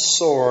man's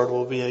sword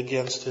will be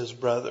against his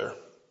brother.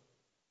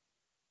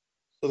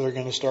 So they're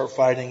going to start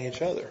fighting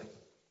each other.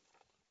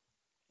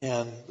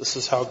 And this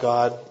is how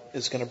God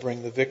is going to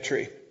bring the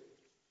victory.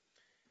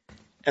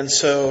 And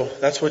so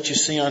that's what you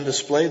see on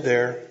display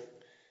there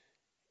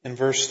in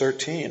verse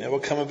 13. It will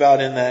come about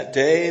in that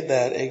day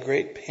that a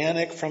great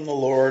panic from the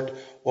Lord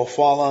will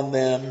fall on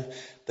them.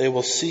 They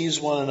will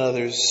seize one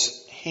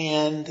another's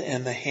hand,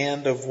 and the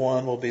hand of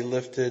one will be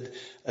lifted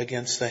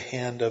against the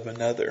hand of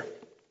another.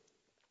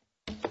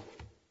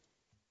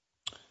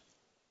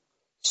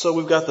 So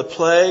we've got the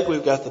plague,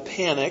 we've got the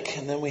panic,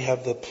 and then we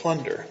have the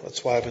plunder.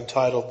 That's why I've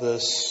entitled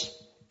this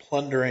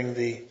Plundering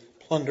the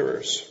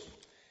Plunderers.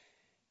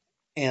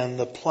 And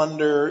the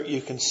plunder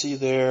you can see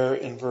there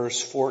in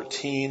verse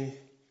 14.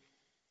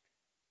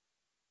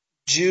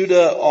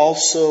 Judah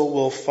also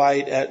will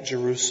fight at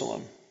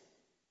Jerusalem.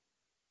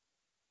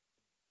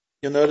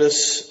 You'll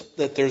notice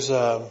that there's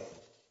an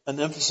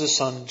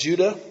emphasis on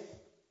Judah.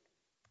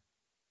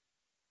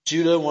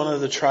 Judah, one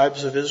of the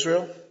tribes of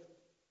Israel.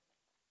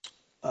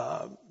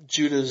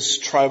 Judah's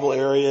tribal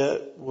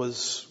area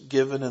was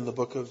given in the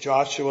book of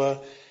Joshua.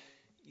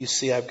 You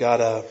see I've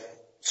got a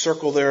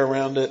circle there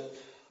around it.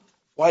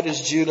 Why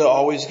does Judah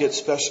always get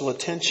special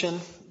attention?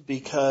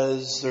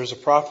 Because there's a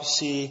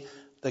prophecy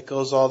that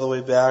goes all the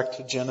way back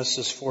to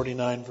Genesis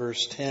 49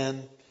 verse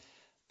 10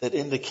 that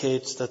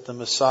indicates that the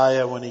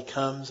Messiah, when he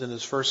comes in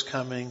his first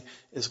coming,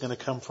 is going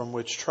to come from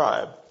which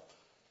tribe?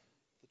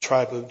 The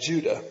tribe of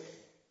Judah.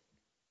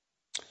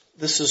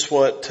 This is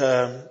what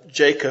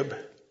Jacob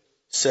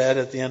said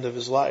at the end of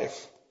his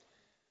life.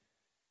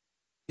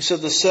 He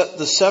said, the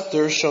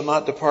scepter shall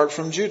not depart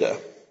from Judah,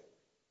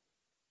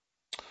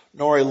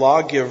 nor a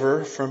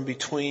lawgiver from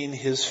between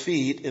his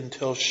feet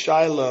until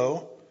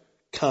Shiloh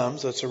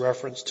comes. That's a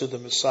reference to the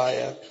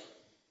Messiah.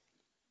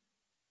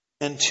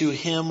 And to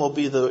him will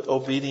be the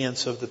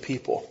obedience of the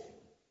people.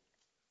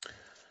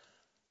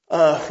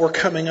 We're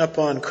coming up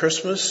on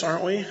Christmas,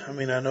 aren't we? I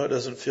mean, I know it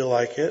doesn't feel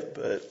like it,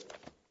 but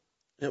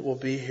it will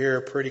be here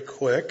pretty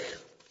quick.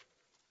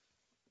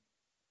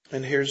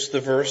 And here's the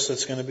verse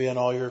that's going to be on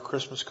all your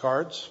Christmas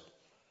cards.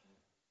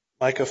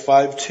 Micah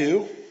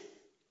 5:2.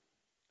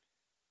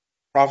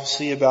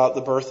 Prophecy about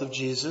the birth of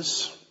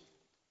Jesus.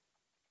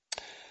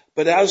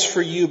 But as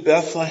for you,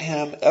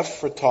 Bethlehem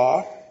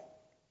Ephratah,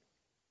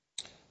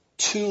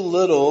 too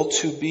little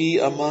to be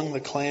among the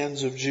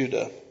clans of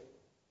Judah.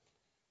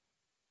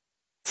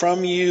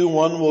 From you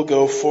one will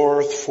go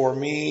forth for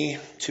me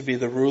to be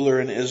the ruler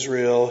in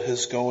Israel.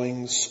 His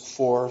goings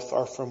forth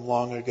are from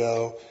long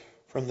ago,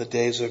 from the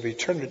days of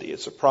eternity.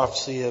 It's a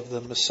prophecy of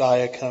the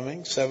Messiah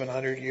coming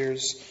 700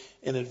 years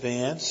in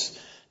advance.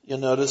 You'll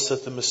notice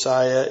that the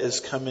Messiah is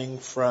coming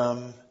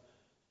from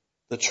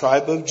the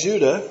tribe of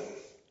Judah,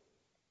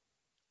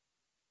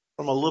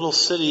 from a little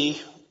city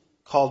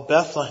called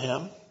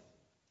Bethlehem.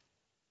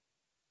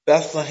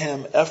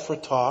 Bethlehem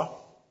Ephratah,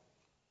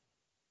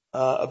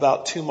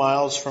 about 2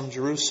 miles from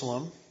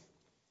Jerusalem,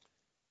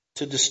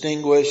 to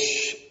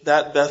distinguish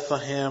that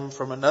Bethlehem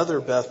from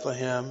another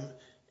Bethlehem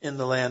in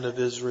the land of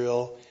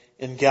Israel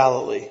in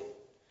Galilee.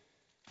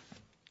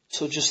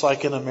 So just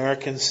like an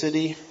American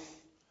city,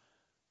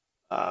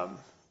 you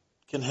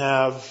can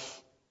have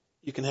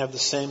the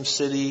same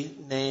city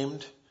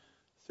named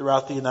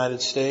throughout the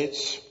United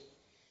States.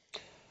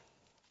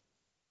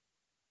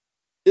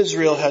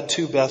 Israel had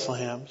 2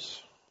 Bethlehems,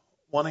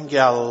 one in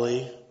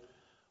Galilee,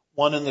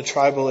 one in the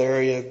tribal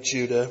area of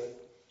Judah.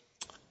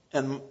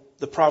 And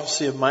the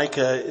prophecy of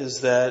Micah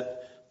is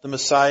that the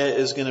Messiah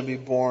is going to be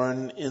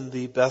born in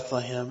the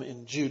Bethlehem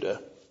in Judah.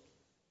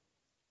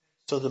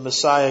 So the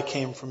Messiah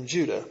came from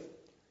Judah,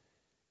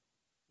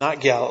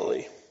 not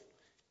Galilee,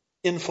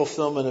 in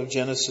fulfillment of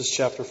Genesis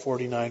chapter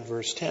 49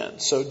 verse 10.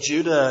 So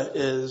Judah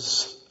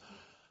is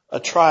a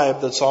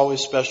tribe that's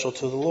always special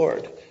to the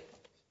Lord.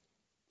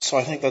 So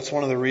I think that's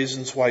one of the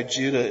reasons why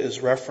Judah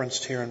is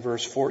referenced here in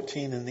verse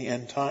 14 in the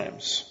end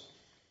times.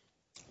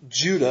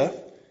 Judah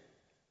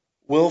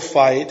will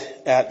fight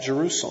at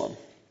Jerusalem.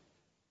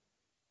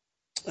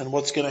 And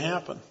what's going to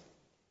happen?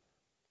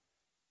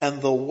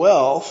 And the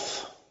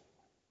wealth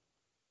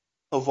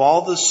of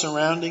all the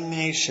surrounding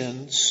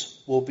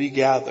nations will be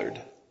gathered.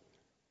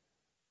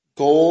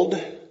 Gold,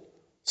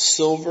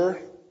 silver,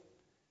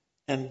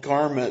 and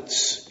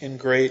garments in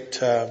great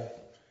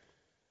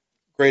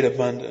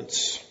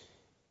abundance.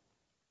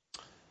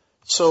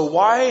 So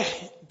why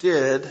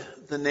did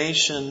the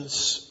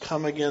nations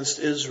come against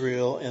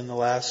Israel in the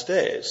last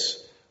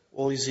days?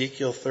 Well,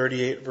 Ezekiel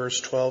 38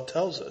 verse 12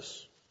 tells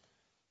us.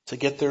 To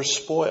get their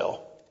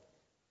spoil.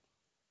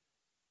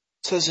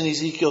 It says in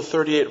Ezekiel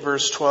 38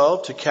 verse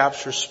 12, to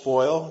capture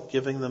spoil,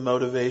 giving the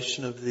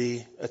motivation of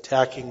the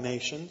attacking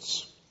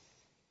nations.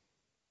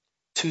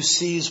 To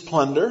seize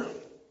plunder.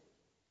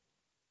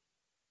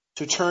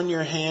 To turn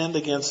your hand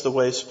against the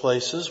waste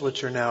places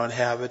which are now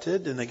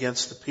inhabited, and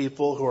against the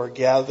people who are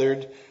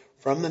gathered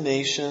from the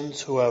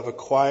nations who have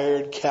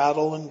acquired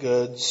cattle and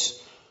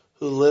goods,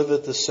 who live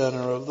at the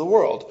center of the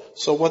world.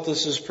 So what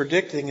this is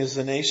predicting is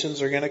the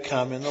nations are going to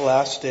come in the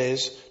last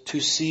days to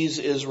seize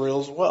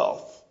Israel's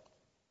wealth.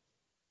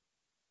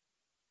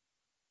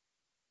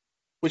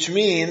 Which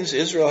means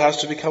Israel has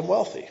to become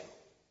wealthy.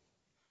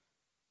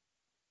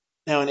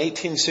 Now in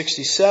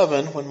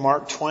 1867, when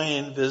Mark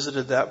Twain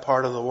visited that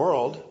part of the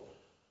world,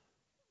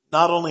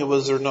 not only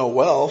was there no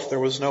wealth, there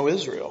was no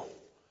Israel.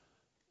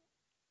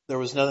 There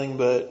was nothing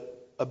but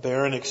a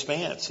barren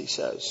expanse, he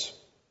says.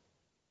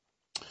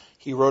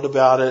 He wrote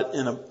about it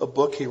in a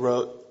book he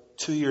wrote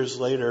 2 years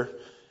later,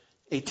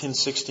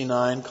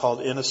 1869, called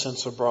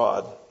Innocents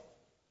Abroad.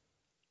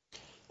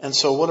 And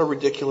so what a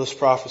ridiculous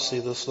prophecy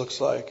this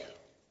looks like.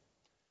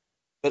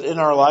 But in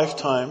our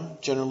lifetime,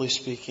 generally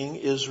speaking,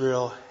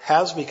 Israel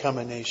has become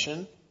a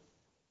nation.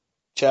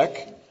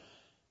 Check.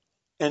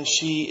 And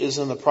she is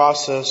in the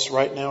process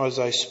right now as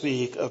I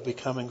speak of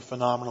becoming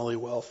phenomenally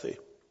wealthy.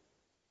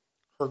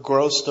 Her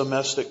gross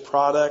domestic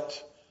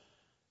product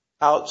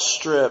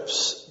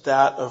outstrips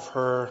that of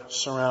her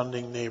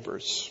surrounding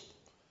neighbors.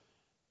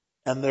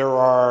 And there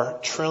are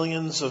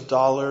trillions of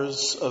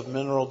dollars of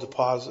mineral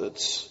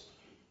deposits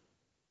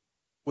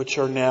which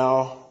are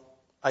now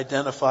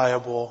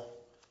identifiable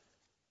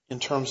in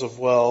terms of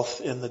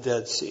wealth in the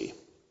Dead Sea.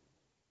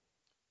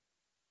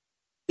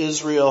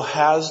 Israel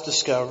has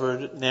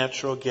discovered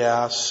natural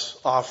gas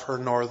off her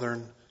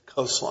northern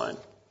coastline.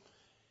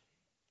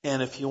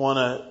 And if you want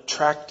to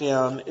track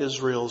down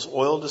Israel's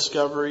oil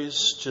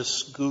discoveries,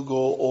 just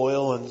Google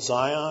oil in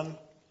Zion,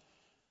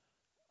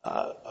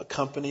 a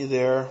company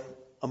there,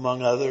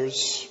 among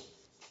others,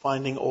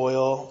 finding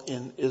oil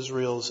in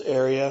Israel's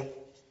area.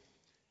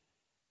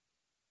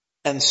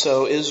 And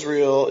so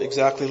Israel,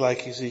 exactly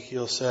like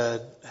Ezekiel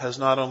said, has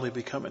not only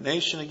become a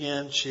nation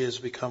again, she has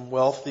become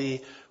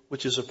wealthy,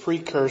 which is a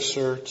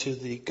precursor to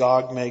the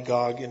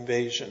Gog-Magog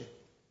invasion.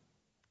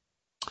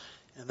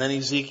 And then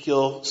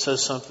Ezekiel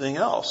says something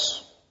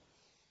else.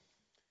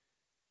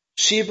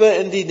 Sheba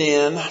and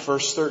Dedan,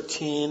 verse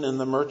 13, and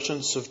the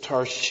merchants of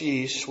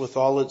Tarshish with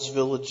all its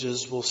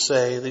villages will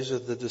say, these are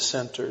the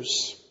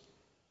dissenters,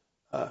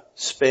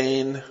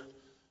 Spain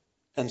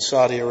and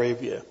Saudi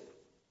Arabia.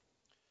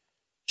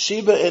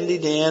 Sheba and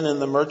Dedan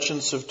and the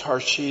merchants of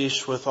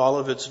Tarshish with all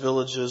of its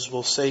villages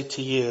will say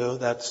to you,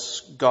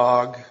 that's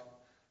Gog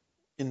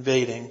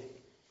invading,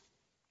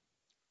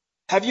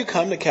 have you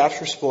come to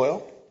capture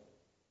spoil?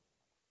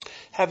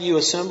 Have you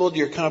assembled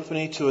your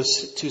company to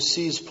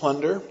seize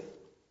plunder?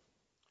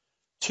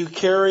 To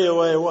carry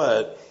away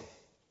what?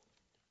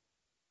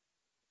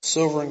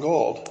 Silver and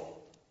gold.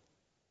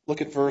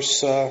 Look at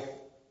verse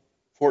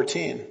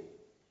 14.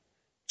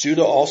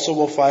 Judah also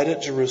will fight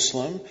at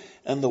Jerusalem,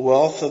 and the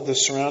wealth of the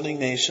surrounding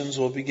nations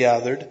will be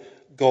gathered,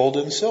 gold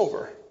and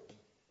silver.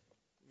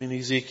 I mean,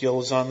 Ezekiel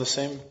is on the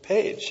same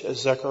page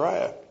as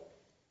Zechariah.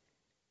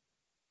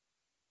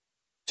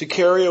 To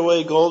carry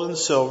away gold and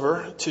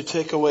silver, to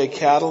take away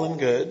cattle and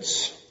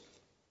goods,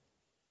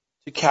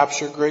 to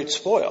capture great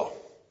spoil.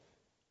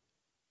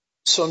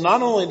 So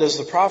not only does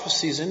the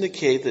prophecies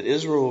indicate that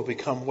Israel will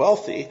become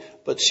wealthy,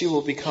 but she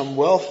will become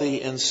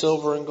wealthy in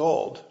silver and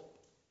gold.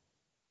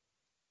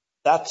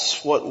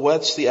 That's what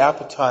whets the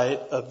appetite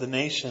of the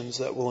nations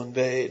that will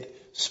invade,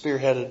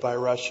 spearheaded by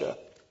Russia.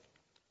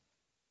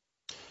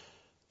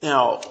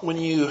 Now, when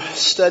you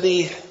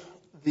study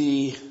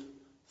the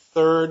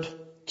third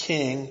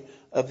king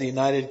of the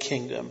United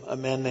Kingdom, a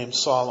man named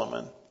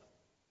Solomon,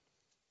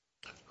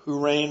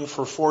 who reigned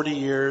for 40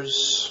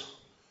 years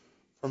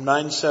from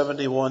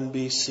 971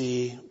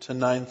 BC to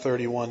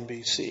 931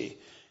 BC,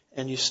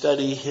 and you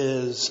study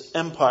his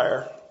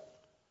empire,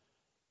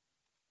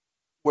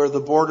 where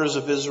the borders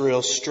of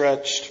Israel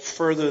stretched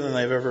further than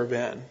they've ever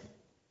been,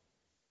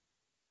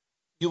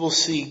 you will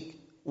see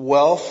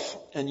wealth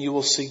and you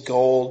will see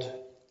gold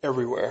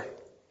everywhere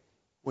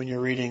when you're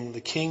reading the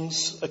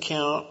King's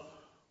account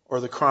or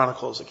the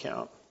Chronicles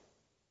account.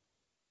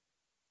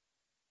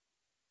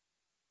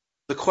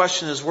 The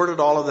question is, where did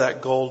all of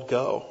that gold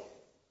go?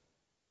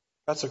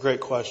 That's a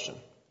great question.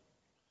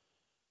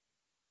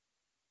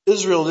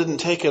 Israel didn't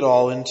take it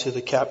all into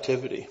the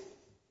captivity.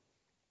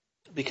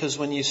 Because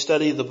when you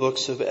study the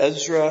books of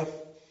Ezra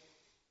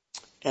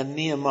and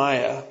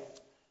Nehemiah,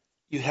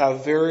 you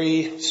have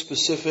very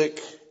specific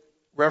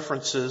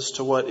references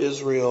to what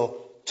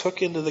Israel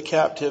took into the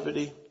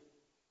captivity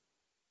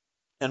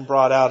and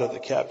brought out of the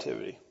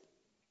captivity.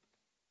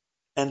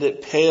 And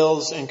it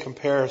pales in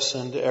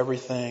comparison to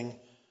everything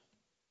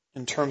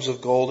in terms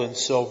of gold and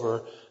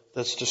silver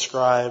that's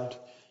described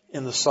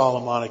in the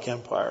Solomonic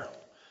Empire.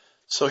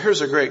 So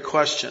here's a great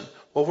question.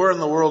 Well, where in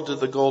the world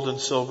did the gold and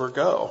silver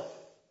go?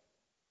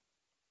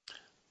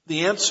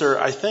 The answer,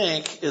 I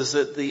think, is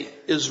that the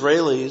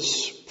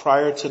Israelis,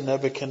 prior to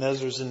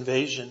Nebuchadnezzar's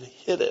invasion,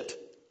 hid it.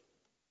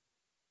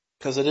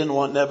 Because they didn't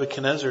want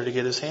Nebuchadnezzar to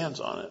get his hands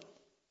on it.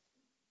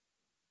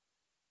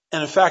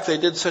 And in fact, they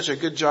did such a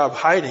good job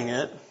hiding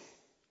it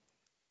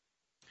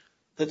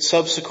that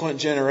subsequent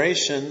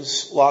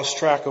generations lost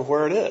track of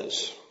where it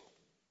is.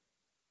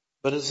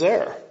 But it's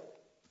there.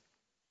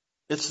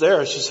 It's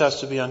there. It just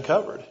has to be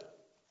uncovered.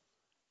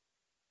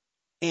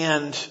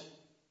 And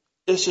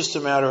it's just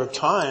a matter of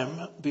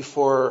time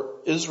before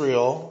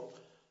Israel,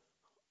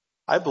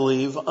 I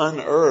believe,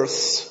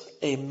 unearths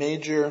a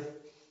major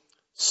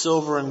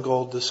silver and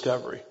gold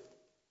discovery.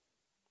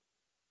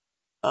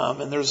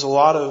 And there's a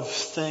lot of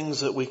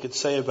things that we could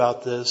say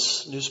about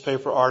this,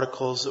 newspaper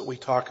articles that we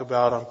talk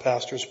about on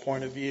Pastor's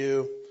Point of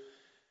View,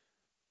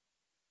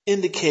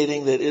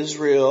 indicating that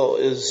Israel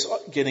is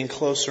getting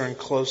closer and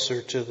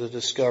closer to the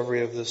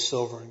discovery of this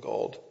silver and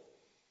gold.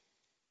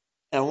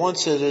 And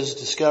once it is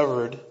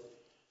discovered,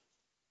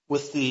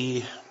 with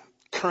the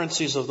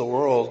currencies of the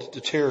world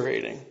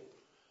deteriorating,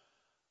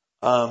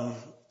 you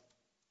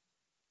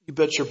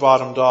bet your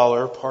bottom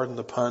dollar, pardon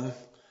the pun,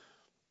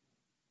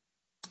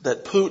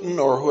 that Putin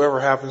or whoever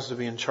happens to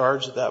be in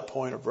charge at that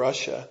point of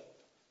Russia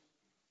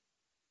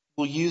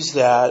will use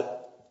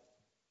that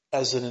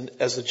as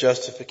a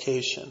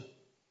justification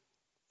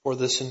for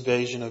this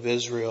invasion of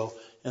Israel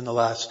in the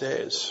last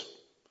days.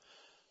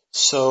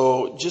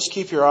 So just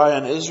keep your eye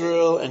on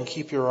Israel and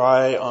keep your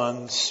eye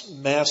on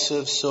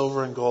massive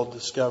silver and gold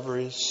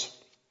discoveries.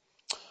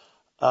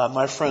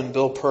 My friend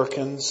Bill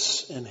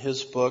Perkins, in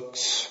his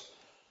books,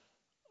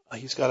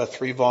 he's got a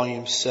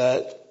 3-volume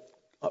set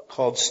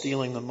called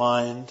Stealing the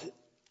Mind.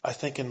 I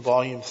think in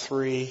volume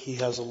 3, he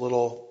has a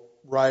little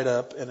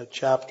write-up and a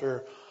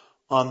chapter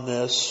on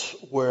this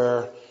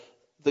where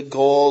the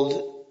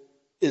gold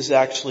is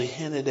actually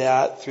hinted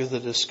at through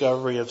the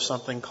discovery of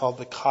something called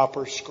the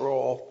Copper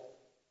Scroll.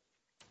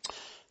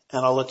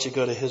 And I'll let you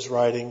go to his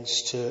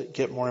writings to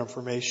get more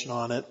information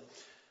on it.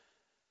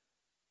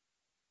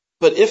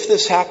 But if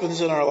this happens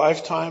in our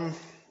lifetime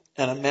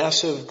and a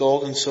massive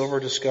gold and silver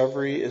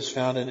discovery is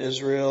found in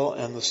Israel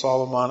and the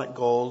Solomonic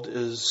gold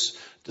is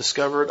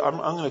discovered, I'm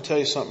going to tell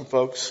you something,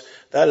 folks.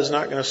 That is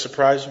not going to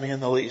surprise me in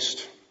the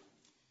least.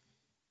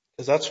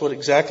 Because that's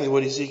exactly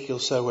what Ezekiel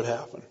said would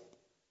happen.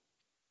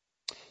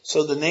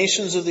 So the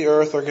nations of the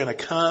earth are going to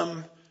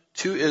come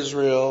to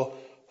Israel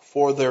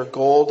for their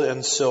gold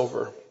and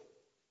silver.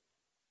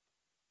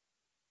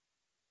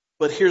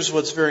 But here's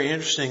what's very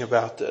interesting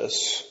about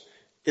this.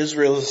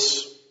 Israel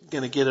is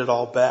going to get it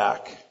all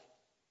back.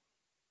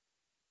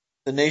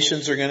 The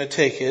nations are going to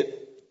take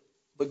it,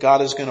 but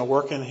God is going to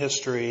work in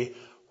history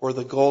where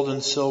the gold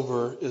and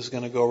silver is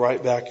going to go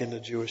right back into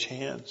Jewish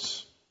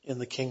hands in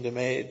the kingdom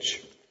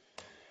age.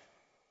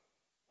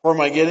 Where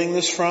am I getting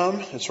this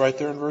from? It's right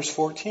there in verse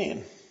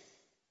 14.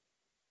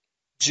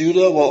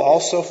 Judah will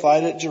also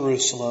fight at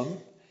Jerusalem,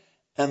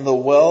 and the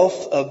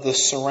wealth of the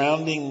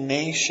surrounding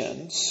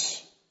nations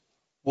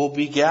will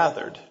be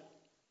gathered.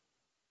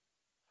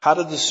 How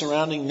did the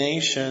surrounding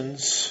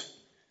nations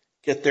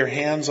get their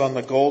hands on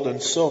the gold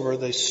and silver?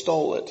 They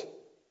stole it.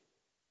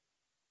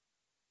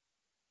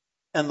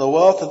 And the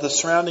wealth of the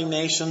surrounding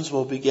nations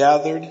will be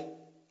gathered,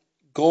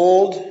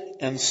 gold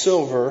and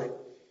silver,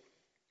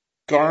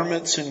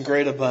 garments in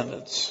great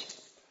abundance.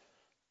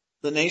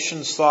 The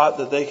nations thought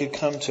that they could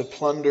come to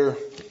plunder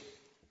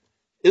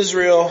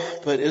Israel,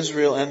 but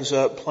Israel ends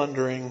up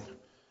plundering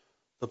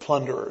the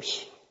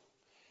plunderers.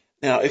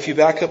 Now, if you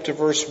back up to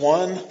verse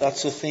 1,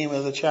 that's the theme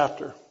of the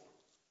chapter.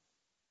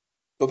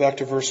 Go back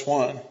to verse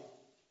 1.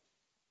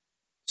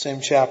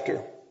 Same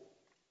chapter.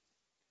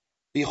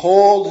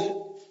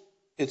 Behold,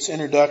 it's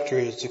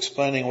introductory. It's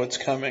explaining what's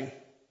coming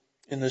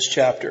in this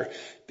chapter.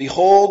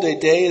 Behold, a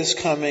day is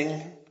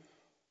coming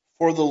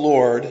for the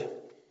Lord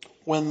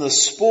when the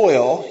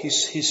spoil,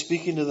 he's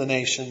speaking to the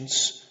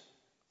nations,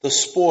 the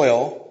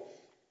spoil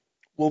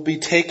will be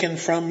taken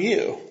from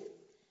you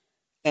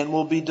and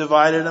will be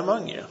divided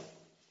among you.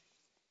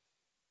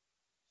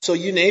 So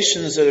you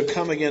nations that have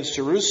come against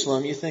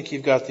Jerusalem, you think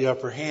you've got the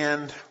upper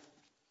hand.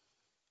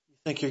 You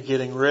think you're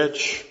getting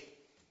rich.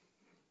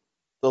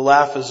 The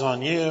laugh is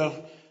on you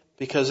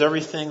because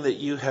everything that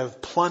you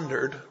have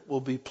plundered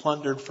will be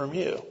plundered from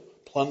you,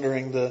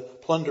 plundering the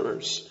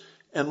plunderers,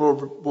 and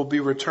will be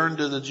returned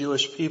to the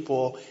Jewish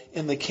people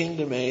in the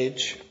kingdom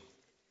age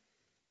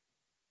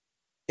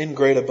in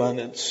great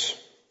abundance.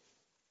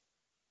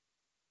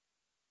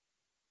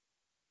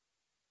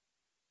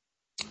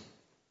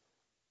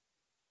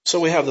 So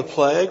we have the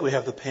plague, we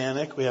have the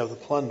panic, we have the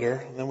plunder,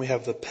 and then we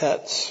have the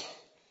pets.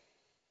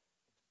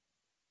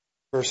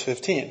 Verse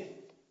 15.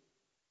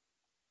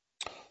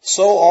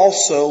 So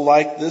also,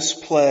 like this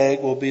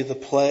plague, will be the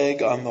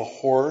plague on the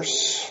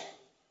horse,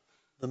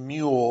 the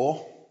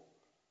mule,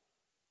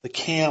 the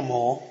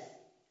camel,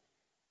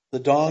 the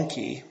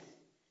donkey,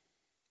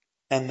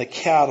 and the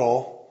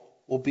cattle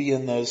will be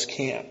in those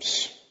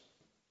camps.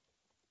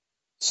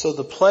 So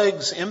the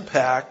plague's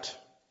impact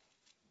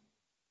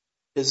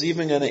is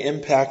even going to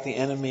impact the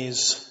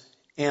enemy's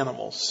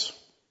animals.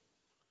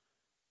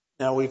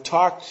 Now we've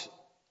talked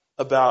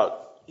about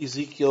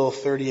Ezekiel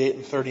 38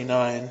 and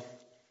 39.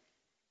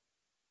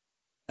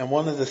 And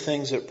one of the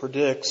things it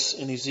predicts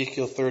in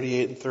Ezekiel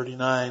 38 and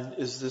 39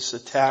 is this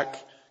attack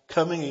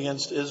coming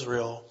against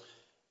Israel.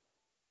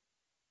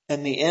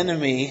 And the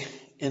enemy,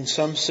 in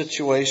some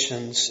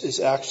situations, is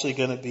actually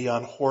going to be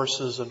on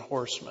horses and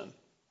horsemen.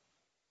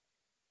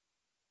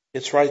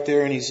 It's right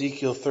there in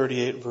Ezekiel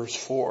 38 verse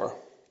 4.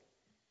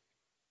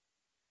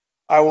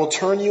 I will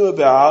turn you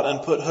about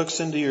and put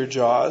hooks into your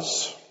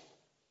jaws.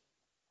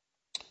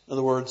 In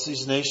other words,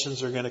 these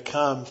nations are going to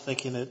come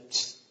thinking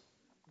it's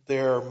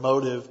their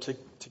motive to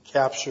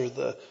capture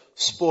the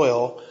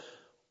spoil,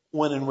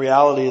 when in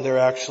reality they're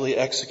actually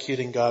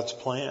executing God's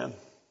plan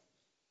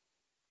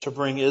to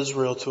bring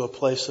Israel to a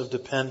place of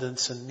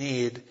dependence and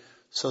need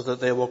so that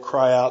they will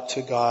cry out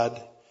to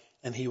God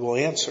and He will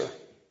answer.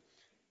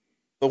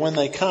 But when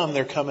they come,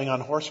 they're coming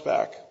on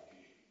horseback.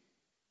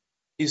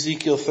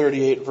 Ezekiel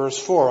 38 verse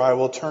 4, I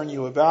will turn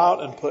you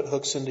about and put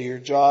hooks into your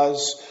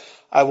jaws.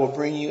 I will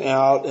bring you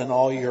out in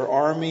all your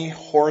army,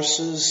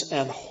 horses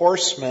and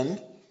horsemen.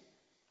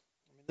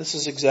 This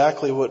is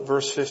exactly what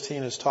verse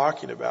 15 is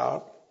talking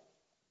about.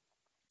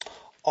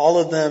 All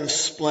of them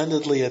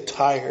splendidly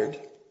attired.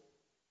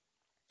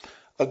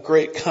 A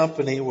great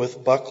company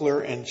with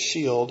buckler and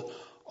shield,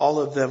 all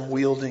of them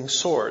wielding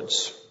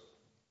swords.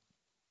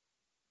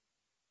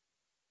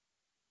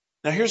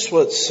 Now here's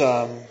what's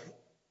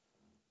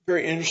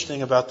very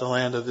interesting about the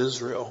land of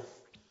Israel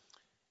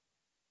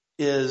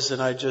is,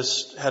 and I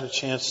just had a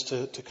chance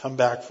to come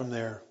back from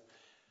there.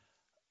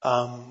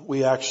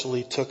 We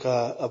actually took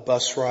a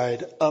bus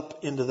ride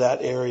up into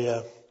that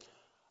area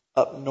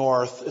up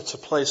north. It's a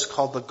place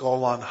called the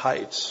Golan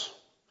Heights.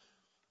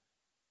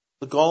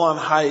 The Golan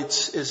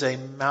Heights is a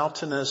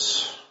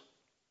mountainous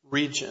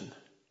region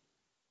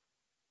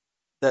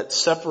that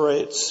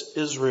separates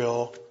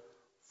Israel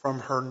from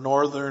her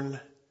northern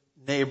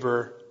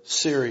neighbor,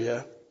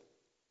 Syria.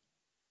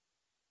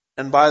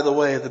 And by the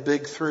way, the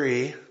big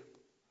three,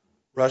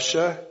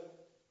 Russia,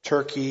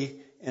 Turkey,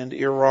 and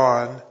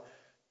Iran,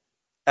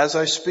 as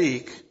I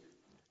speak,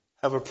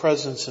 have a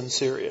presence in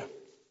Syria.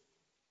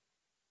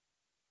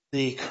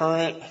 The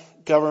current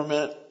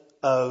government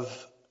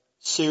of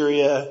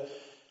Syria,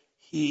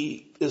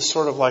 he is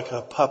sort of like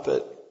a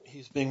puppet.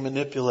 He's being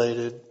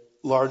manipulated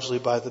largely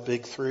by the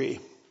big three.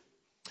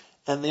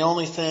 And the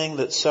only thing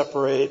that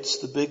separates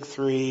the big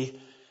three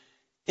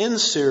in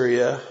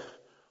Syria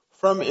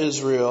from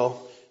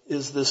Israel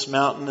is this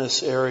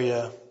mountainous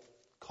area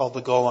called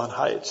the Golan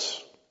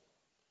Heights.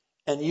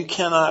 And you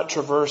cannot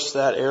traverse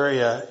that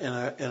area in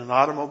an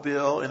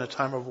automobile in a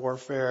time of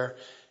warfare,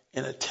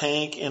 in a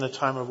tank in a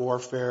time of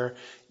warfare.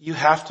 You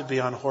have to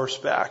be on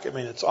horseback. I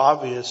mean, it's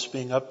obvious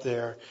being up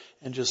there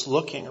and just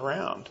looking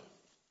around.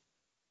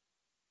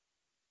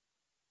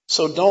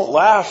 So don't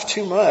laugh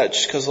too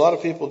much, because a lot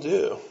of people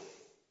do.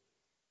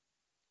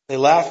 They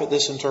laugh at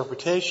this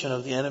interpretation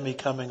of the enemy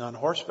coming on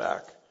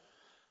horseback.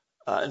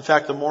 In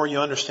fact, the more you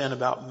understand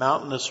about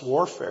mountainous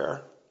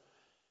warfare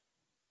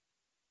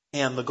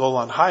and the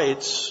Golan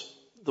Heights,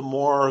 the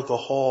more the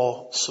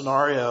whole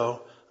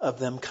scenario of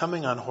them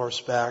coming on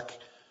horseback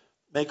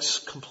makes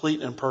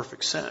complete and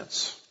perfect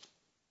sense.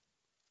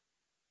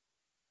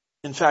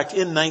 In fact,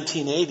 in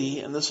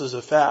 1980, and this is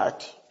a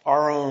fact,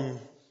 our own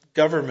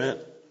government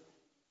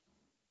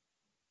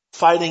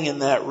fighting in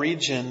that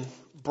region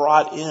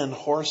brought in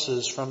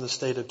horses from the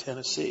state of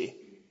Tennessee.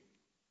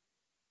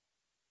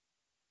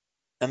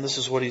 And this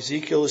is what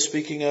Ezekiel is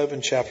speaking of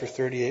in chapter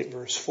 38,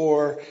 verse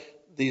 4.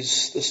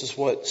 This is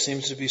what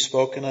seems to be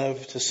spoken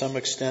of to some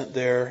extent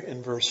there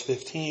in verse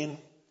 15.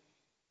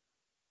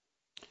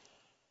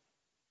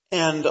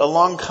 And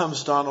along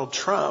comes Donald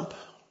Trump,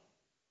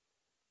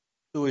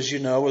 who, as you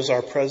know, is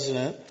our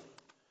president.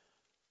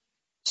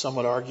 Some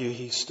would argue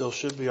he still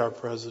should be our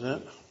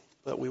president,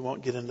 but we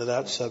won't get into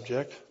that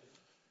subject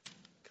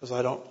because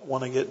I don't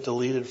want to get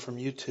deleted from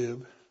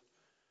YouTube,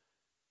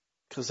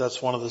 because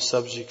that's one of the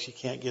subjects you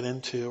can't get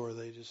into, or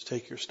they just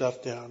take your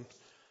stuff down.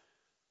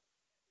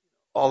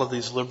 All of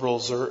these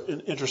liberals are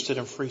interested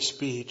in free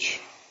speech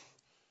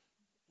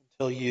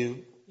until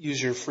you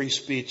use your free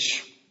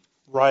speech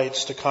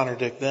rights to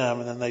contradict them,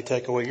 and then they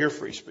take away your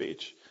free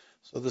speech.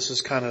 So this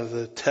is kind of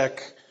the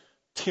tech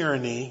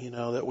tyranny,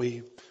 that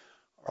we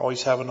are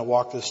always having to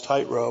walk this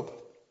tightrope.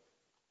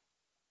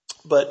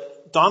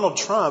 But Donald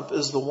Trump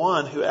is the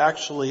one who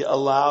actually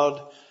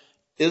allowed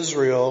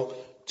Israel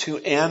to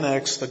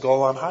annex the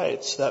Golan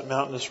Heights, that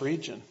mountainous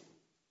region.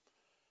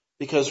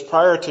 Because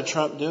prior to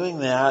Trump doing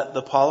that,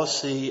 the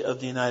policy of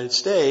the United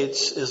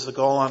States is the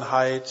Golan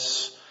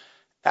Heights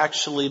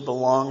actually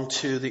belong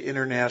to the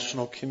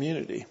international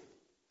community.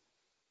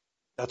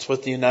 That's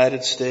what the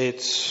United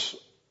States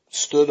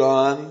stood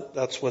on.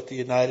 That's what the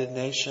United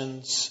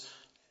Nations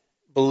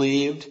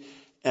believed.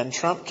 And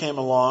Trump came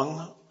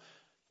along,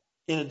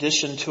 in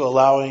addition to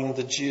allowing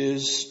the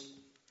Jews,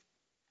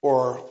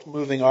 or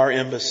moving our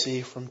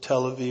embassy from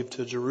Tel Aviv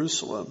to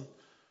Jerusalem,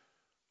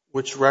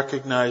 which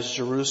recognized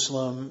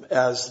Jerusalem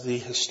as the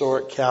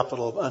historic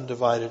capital of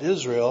undivided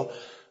Israel.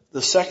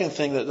 The second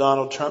thing that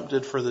Donald Trump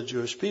did for the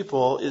Jewish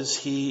people is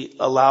he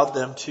allowed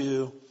them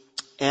to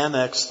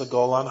annex the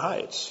Golan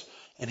Heights,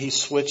 and he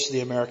switched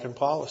the American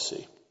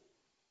policy.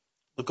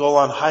 The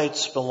Golan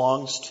Heights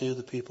belongs to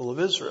the people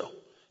of Israel.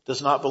 It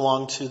does not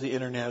belong to the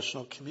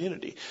international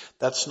community.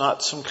 That's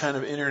not some kind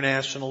of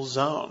international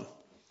zone.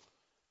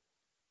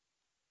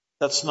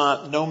 That's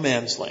not no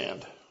man's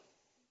land.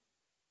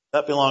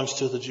 That belongs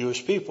to the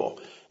Jewish people.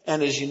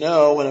 And as you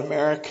know, when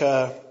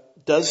America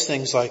does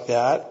things like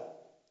that,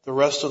 the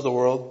rest of the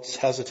world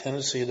has a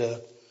tendency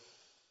to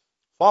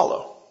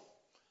follow.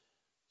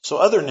 So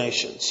other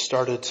nations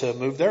started to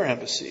move their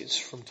embassies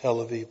from Tel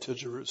Aviv to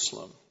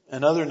Jerusalem.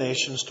 And other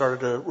nations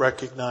started to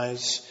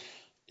recognize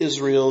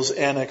Israel's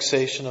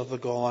annexation of the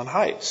Golan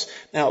Heights.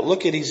 Now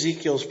look at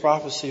Ezekiel's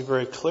prophecy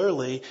very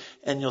clearly,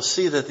 and you'll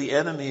see that the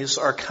enemies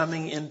are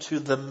coming into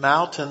the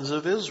mountains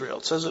of Israel.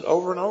 It says it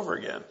over and over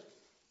again.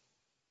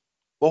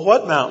 Well,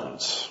 what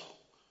mountains?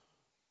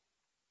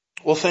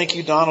 Well, thank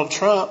you, Donald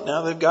Trump.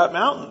 Now they've got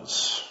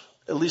mountains,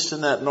 at least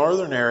in that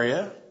northern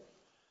area.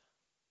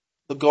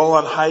 The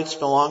Golan Heights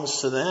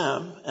belongs to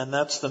them, and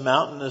that's the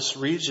mountainous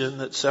region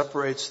that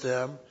separates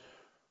them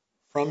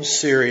from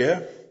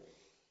Syria.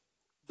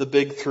 The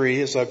big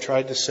three, as I've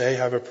tried to say,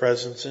 have a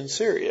presence in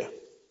Syria.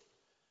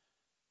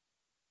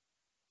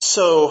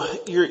 So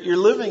you're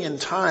living in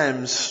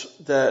times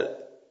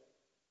that,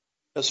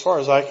 as far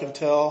as I can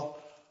tell,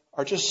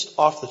 are just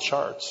off the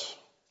charts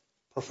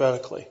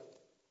prophetically.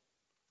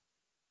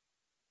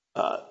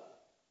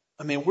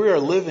 We are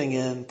living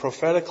in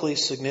prophetically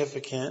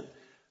significant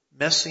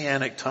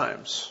messianic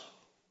times.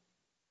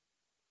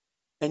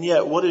 And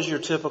yet, what is your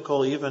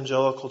typical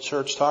evangelical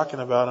church talking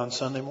about on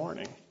Sunday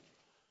morning?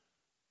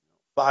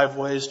 5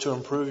 ways to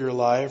improve your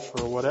life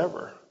or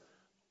whatever.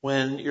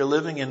 When you're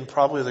living in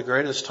probably the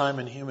greatest time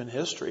in human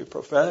history,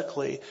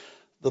 prophetically,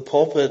 the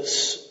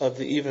pulpits of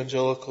the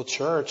evangelical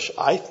church,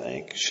 I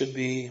think, should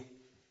be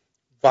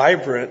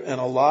vibrant and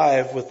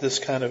alive with this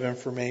kind of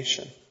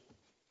information.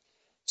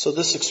 So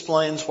this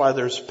explains why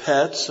there's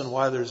pets and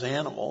why there's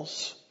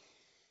animals,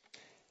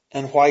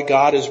 and why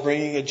God is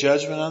bringing a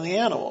judgment on the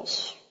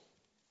animals.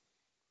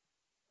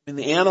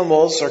 The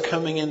animals are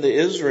coming into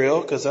Israel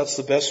because that's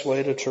the best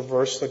way to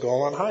traverse the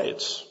Golan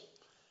Heights.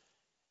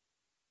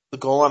 The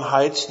Golan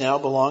Heights now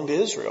belong to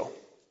Israel.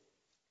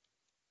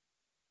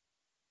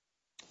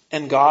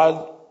 And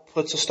God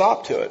puts a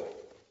stop to it.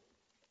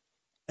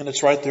 And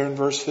it's right there in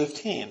verse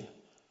 15.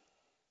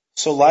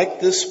 So like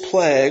this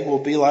plague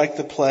will be like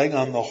the plague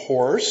on the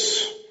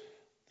horse,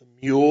 the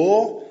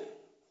mule,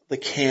 the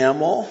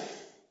camel,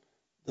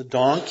 the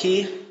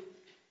donkey,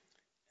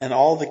 and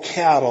all the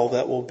cattle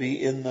that will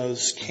be in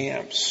those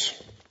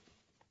camps.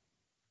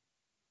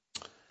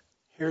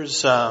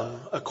 Here's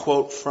a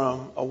quote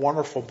from a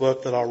wonderful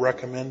book that I'll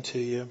recommend to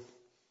you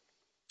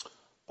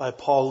by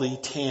Paul Lee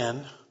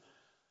Tan.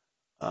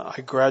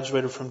 I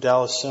graduated from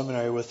Dallas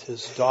Seminary with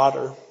his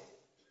daughter.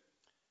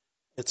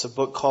 It's a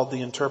book called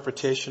The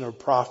Interpretation of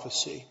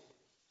Prophecy.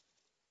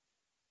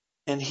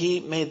 And he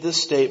made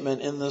this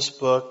statement in this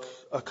book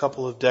a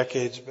couple of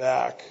decades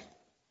back.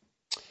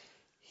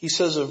 He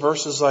says in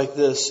verses like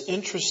this,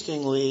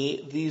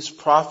 interestingly, these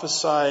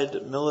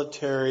prophesied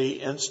military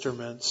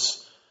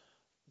instruments,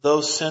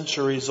 though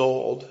centuries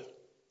old,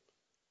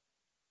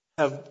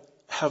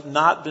 have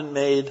not been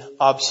made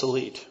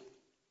obsolete.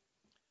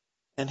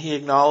 And he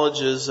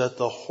acknowledges that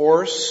the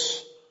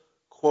horse,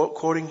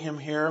 quoting him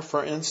here,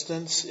 for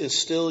instance, is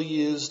still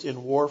used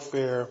in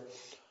warfare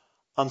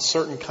on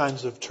certain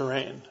kinds of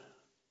terrain.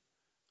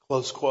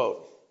 Close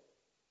quote.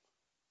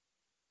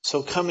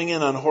 So coming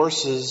in on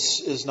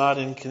horses is not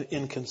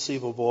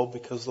inconceivable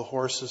because the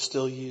horse is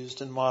still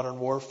used in modern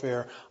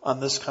warfare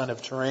on this kind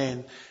of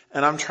terrain.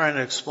 And I'm trying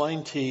to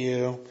explain to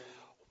you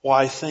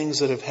why things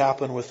that have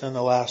happened within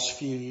the last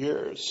few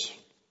years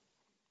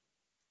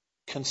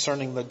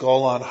concerning the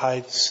Golan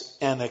Heights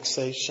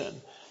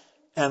annexation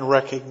and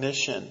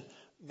recognition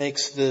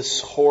makes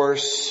this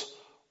horse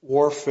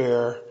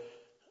warfare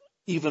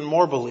even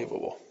more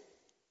believable.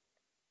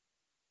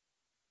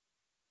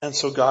 And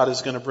so God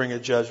is going to bring a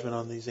judgment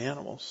on these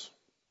animals.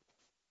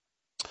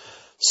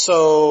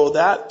 So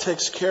that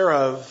takes care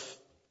of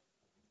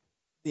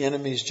the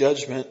enemy's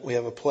judgment. We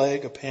have a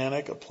plague, a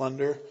panic, a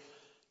plunder,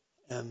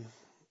 and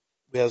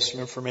we have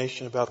some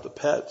information about the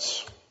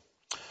pets.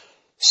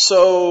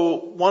 So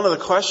one of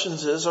the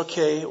questions is,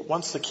 okay,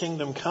 once the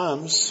kingdom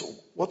comes,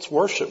 what's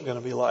worship going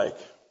to be like?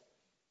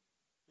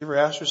 You ever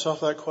ask yourself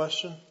that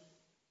question?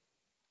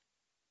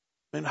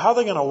 I mean, how are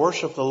they going to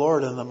worship the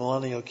Lord in the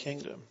millennial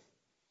kingdom?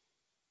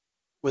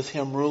 With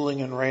him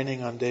ruling and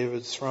reigning on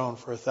David's throne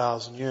for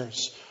 1,000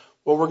 years.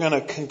 Well, we're going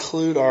to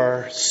conclude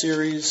our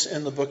series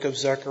in the book of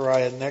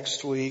Zechariah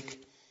next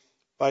week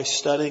by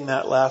studying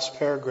that last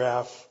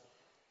paragraph,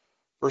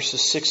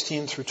 verses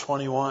 16 through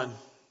 21.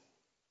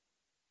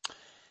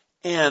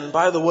 And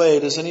by the way,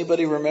 does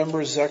anybody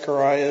remember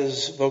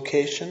Zechariah's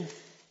vocation?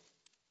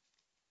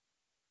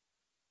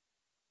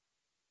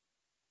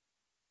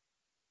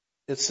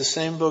 It's the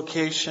same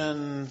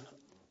vocation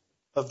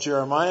of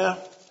Jeremiah.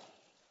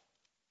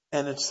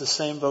 And it's the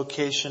same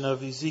vocation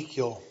of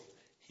Ezekiel.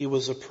 He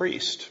was a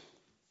priest.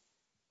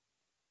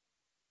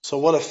 So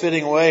what a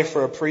fitting way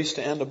for a priest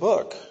to end a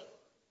book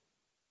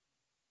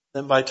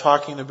than by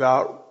talking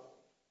about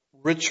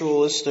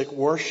ritualistic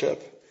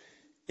worship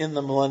in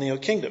the millennial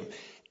kingdom.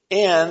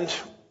 And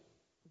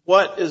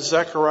what is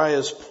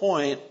Zechariah's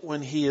point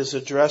when he is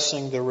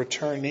addressing the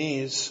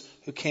returnees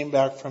who came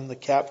back from the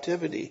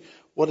captivity?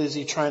 What is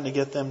he trying to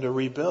get them to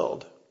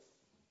rebuild?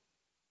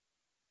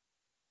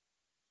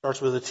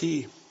 Starts with a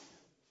T.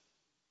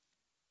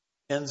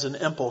 Ends in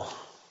Empel.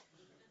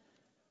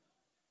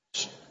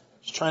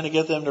 He's trying to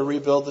get them to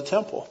rebuild the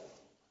temple.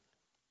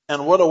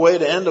 And what a way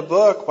to end a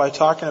book by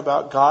talking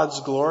about God's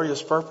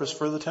glorious purpose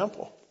for the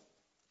temple.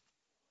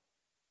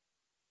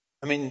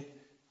 I mean,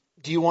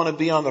 do you want to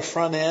be on the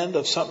front end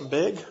of something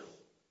big?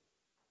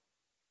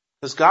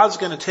 Because God's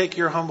going to take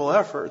your humble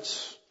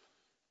efforts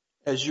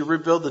as you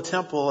rebuild the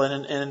temple,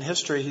 and in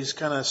history He's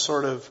going to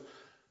sort of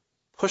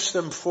push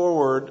them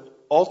forward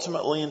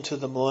ultimately into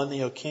the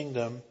millennial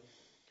kingdom,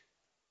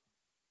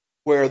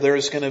 where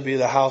there's going to be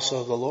the house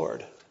of the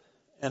Lord.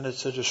 And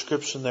it's a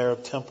description there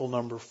of temple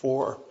number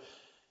 4.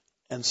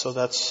 And so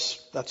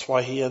that's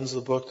why he ends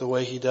the book the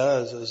way he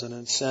does, as an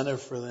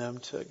incentive for them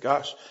to,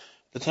 gosh,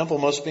 the temple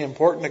must be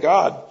important to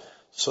God.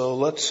 So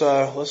let's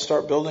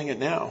start building it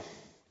now.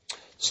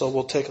 So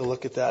we'll take a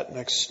look at that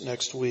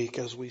next week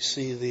as we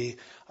see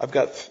I've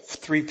got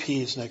 3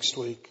 P's next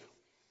week.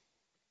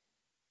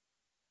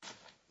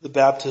 The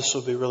Baptists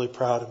will be really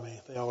proud of me.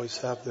 They always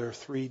have their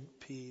 3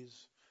 P's.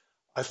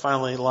 I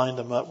finally lined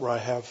them up where I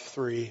have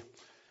 3.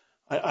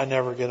 I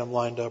never get them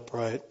lined up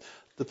right.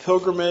 The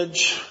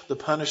pilgrimage, the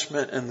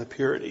punishment, and the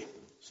purity.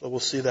 So we'll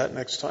see that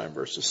next time,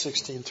 verses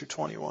 16 through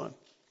 21.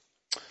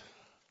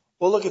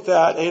 We'll look at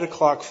that, 8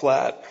 o'clock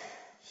flat.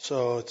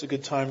 So it's a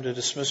good time to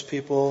dismiss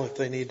people if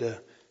they need to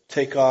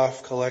take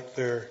off, collect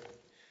their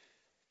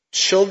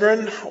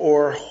children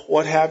or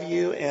what have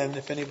you. And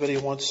if anybody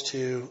wants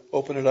to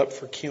open it up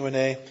for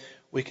Q&A,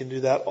 we can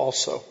do that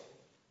also.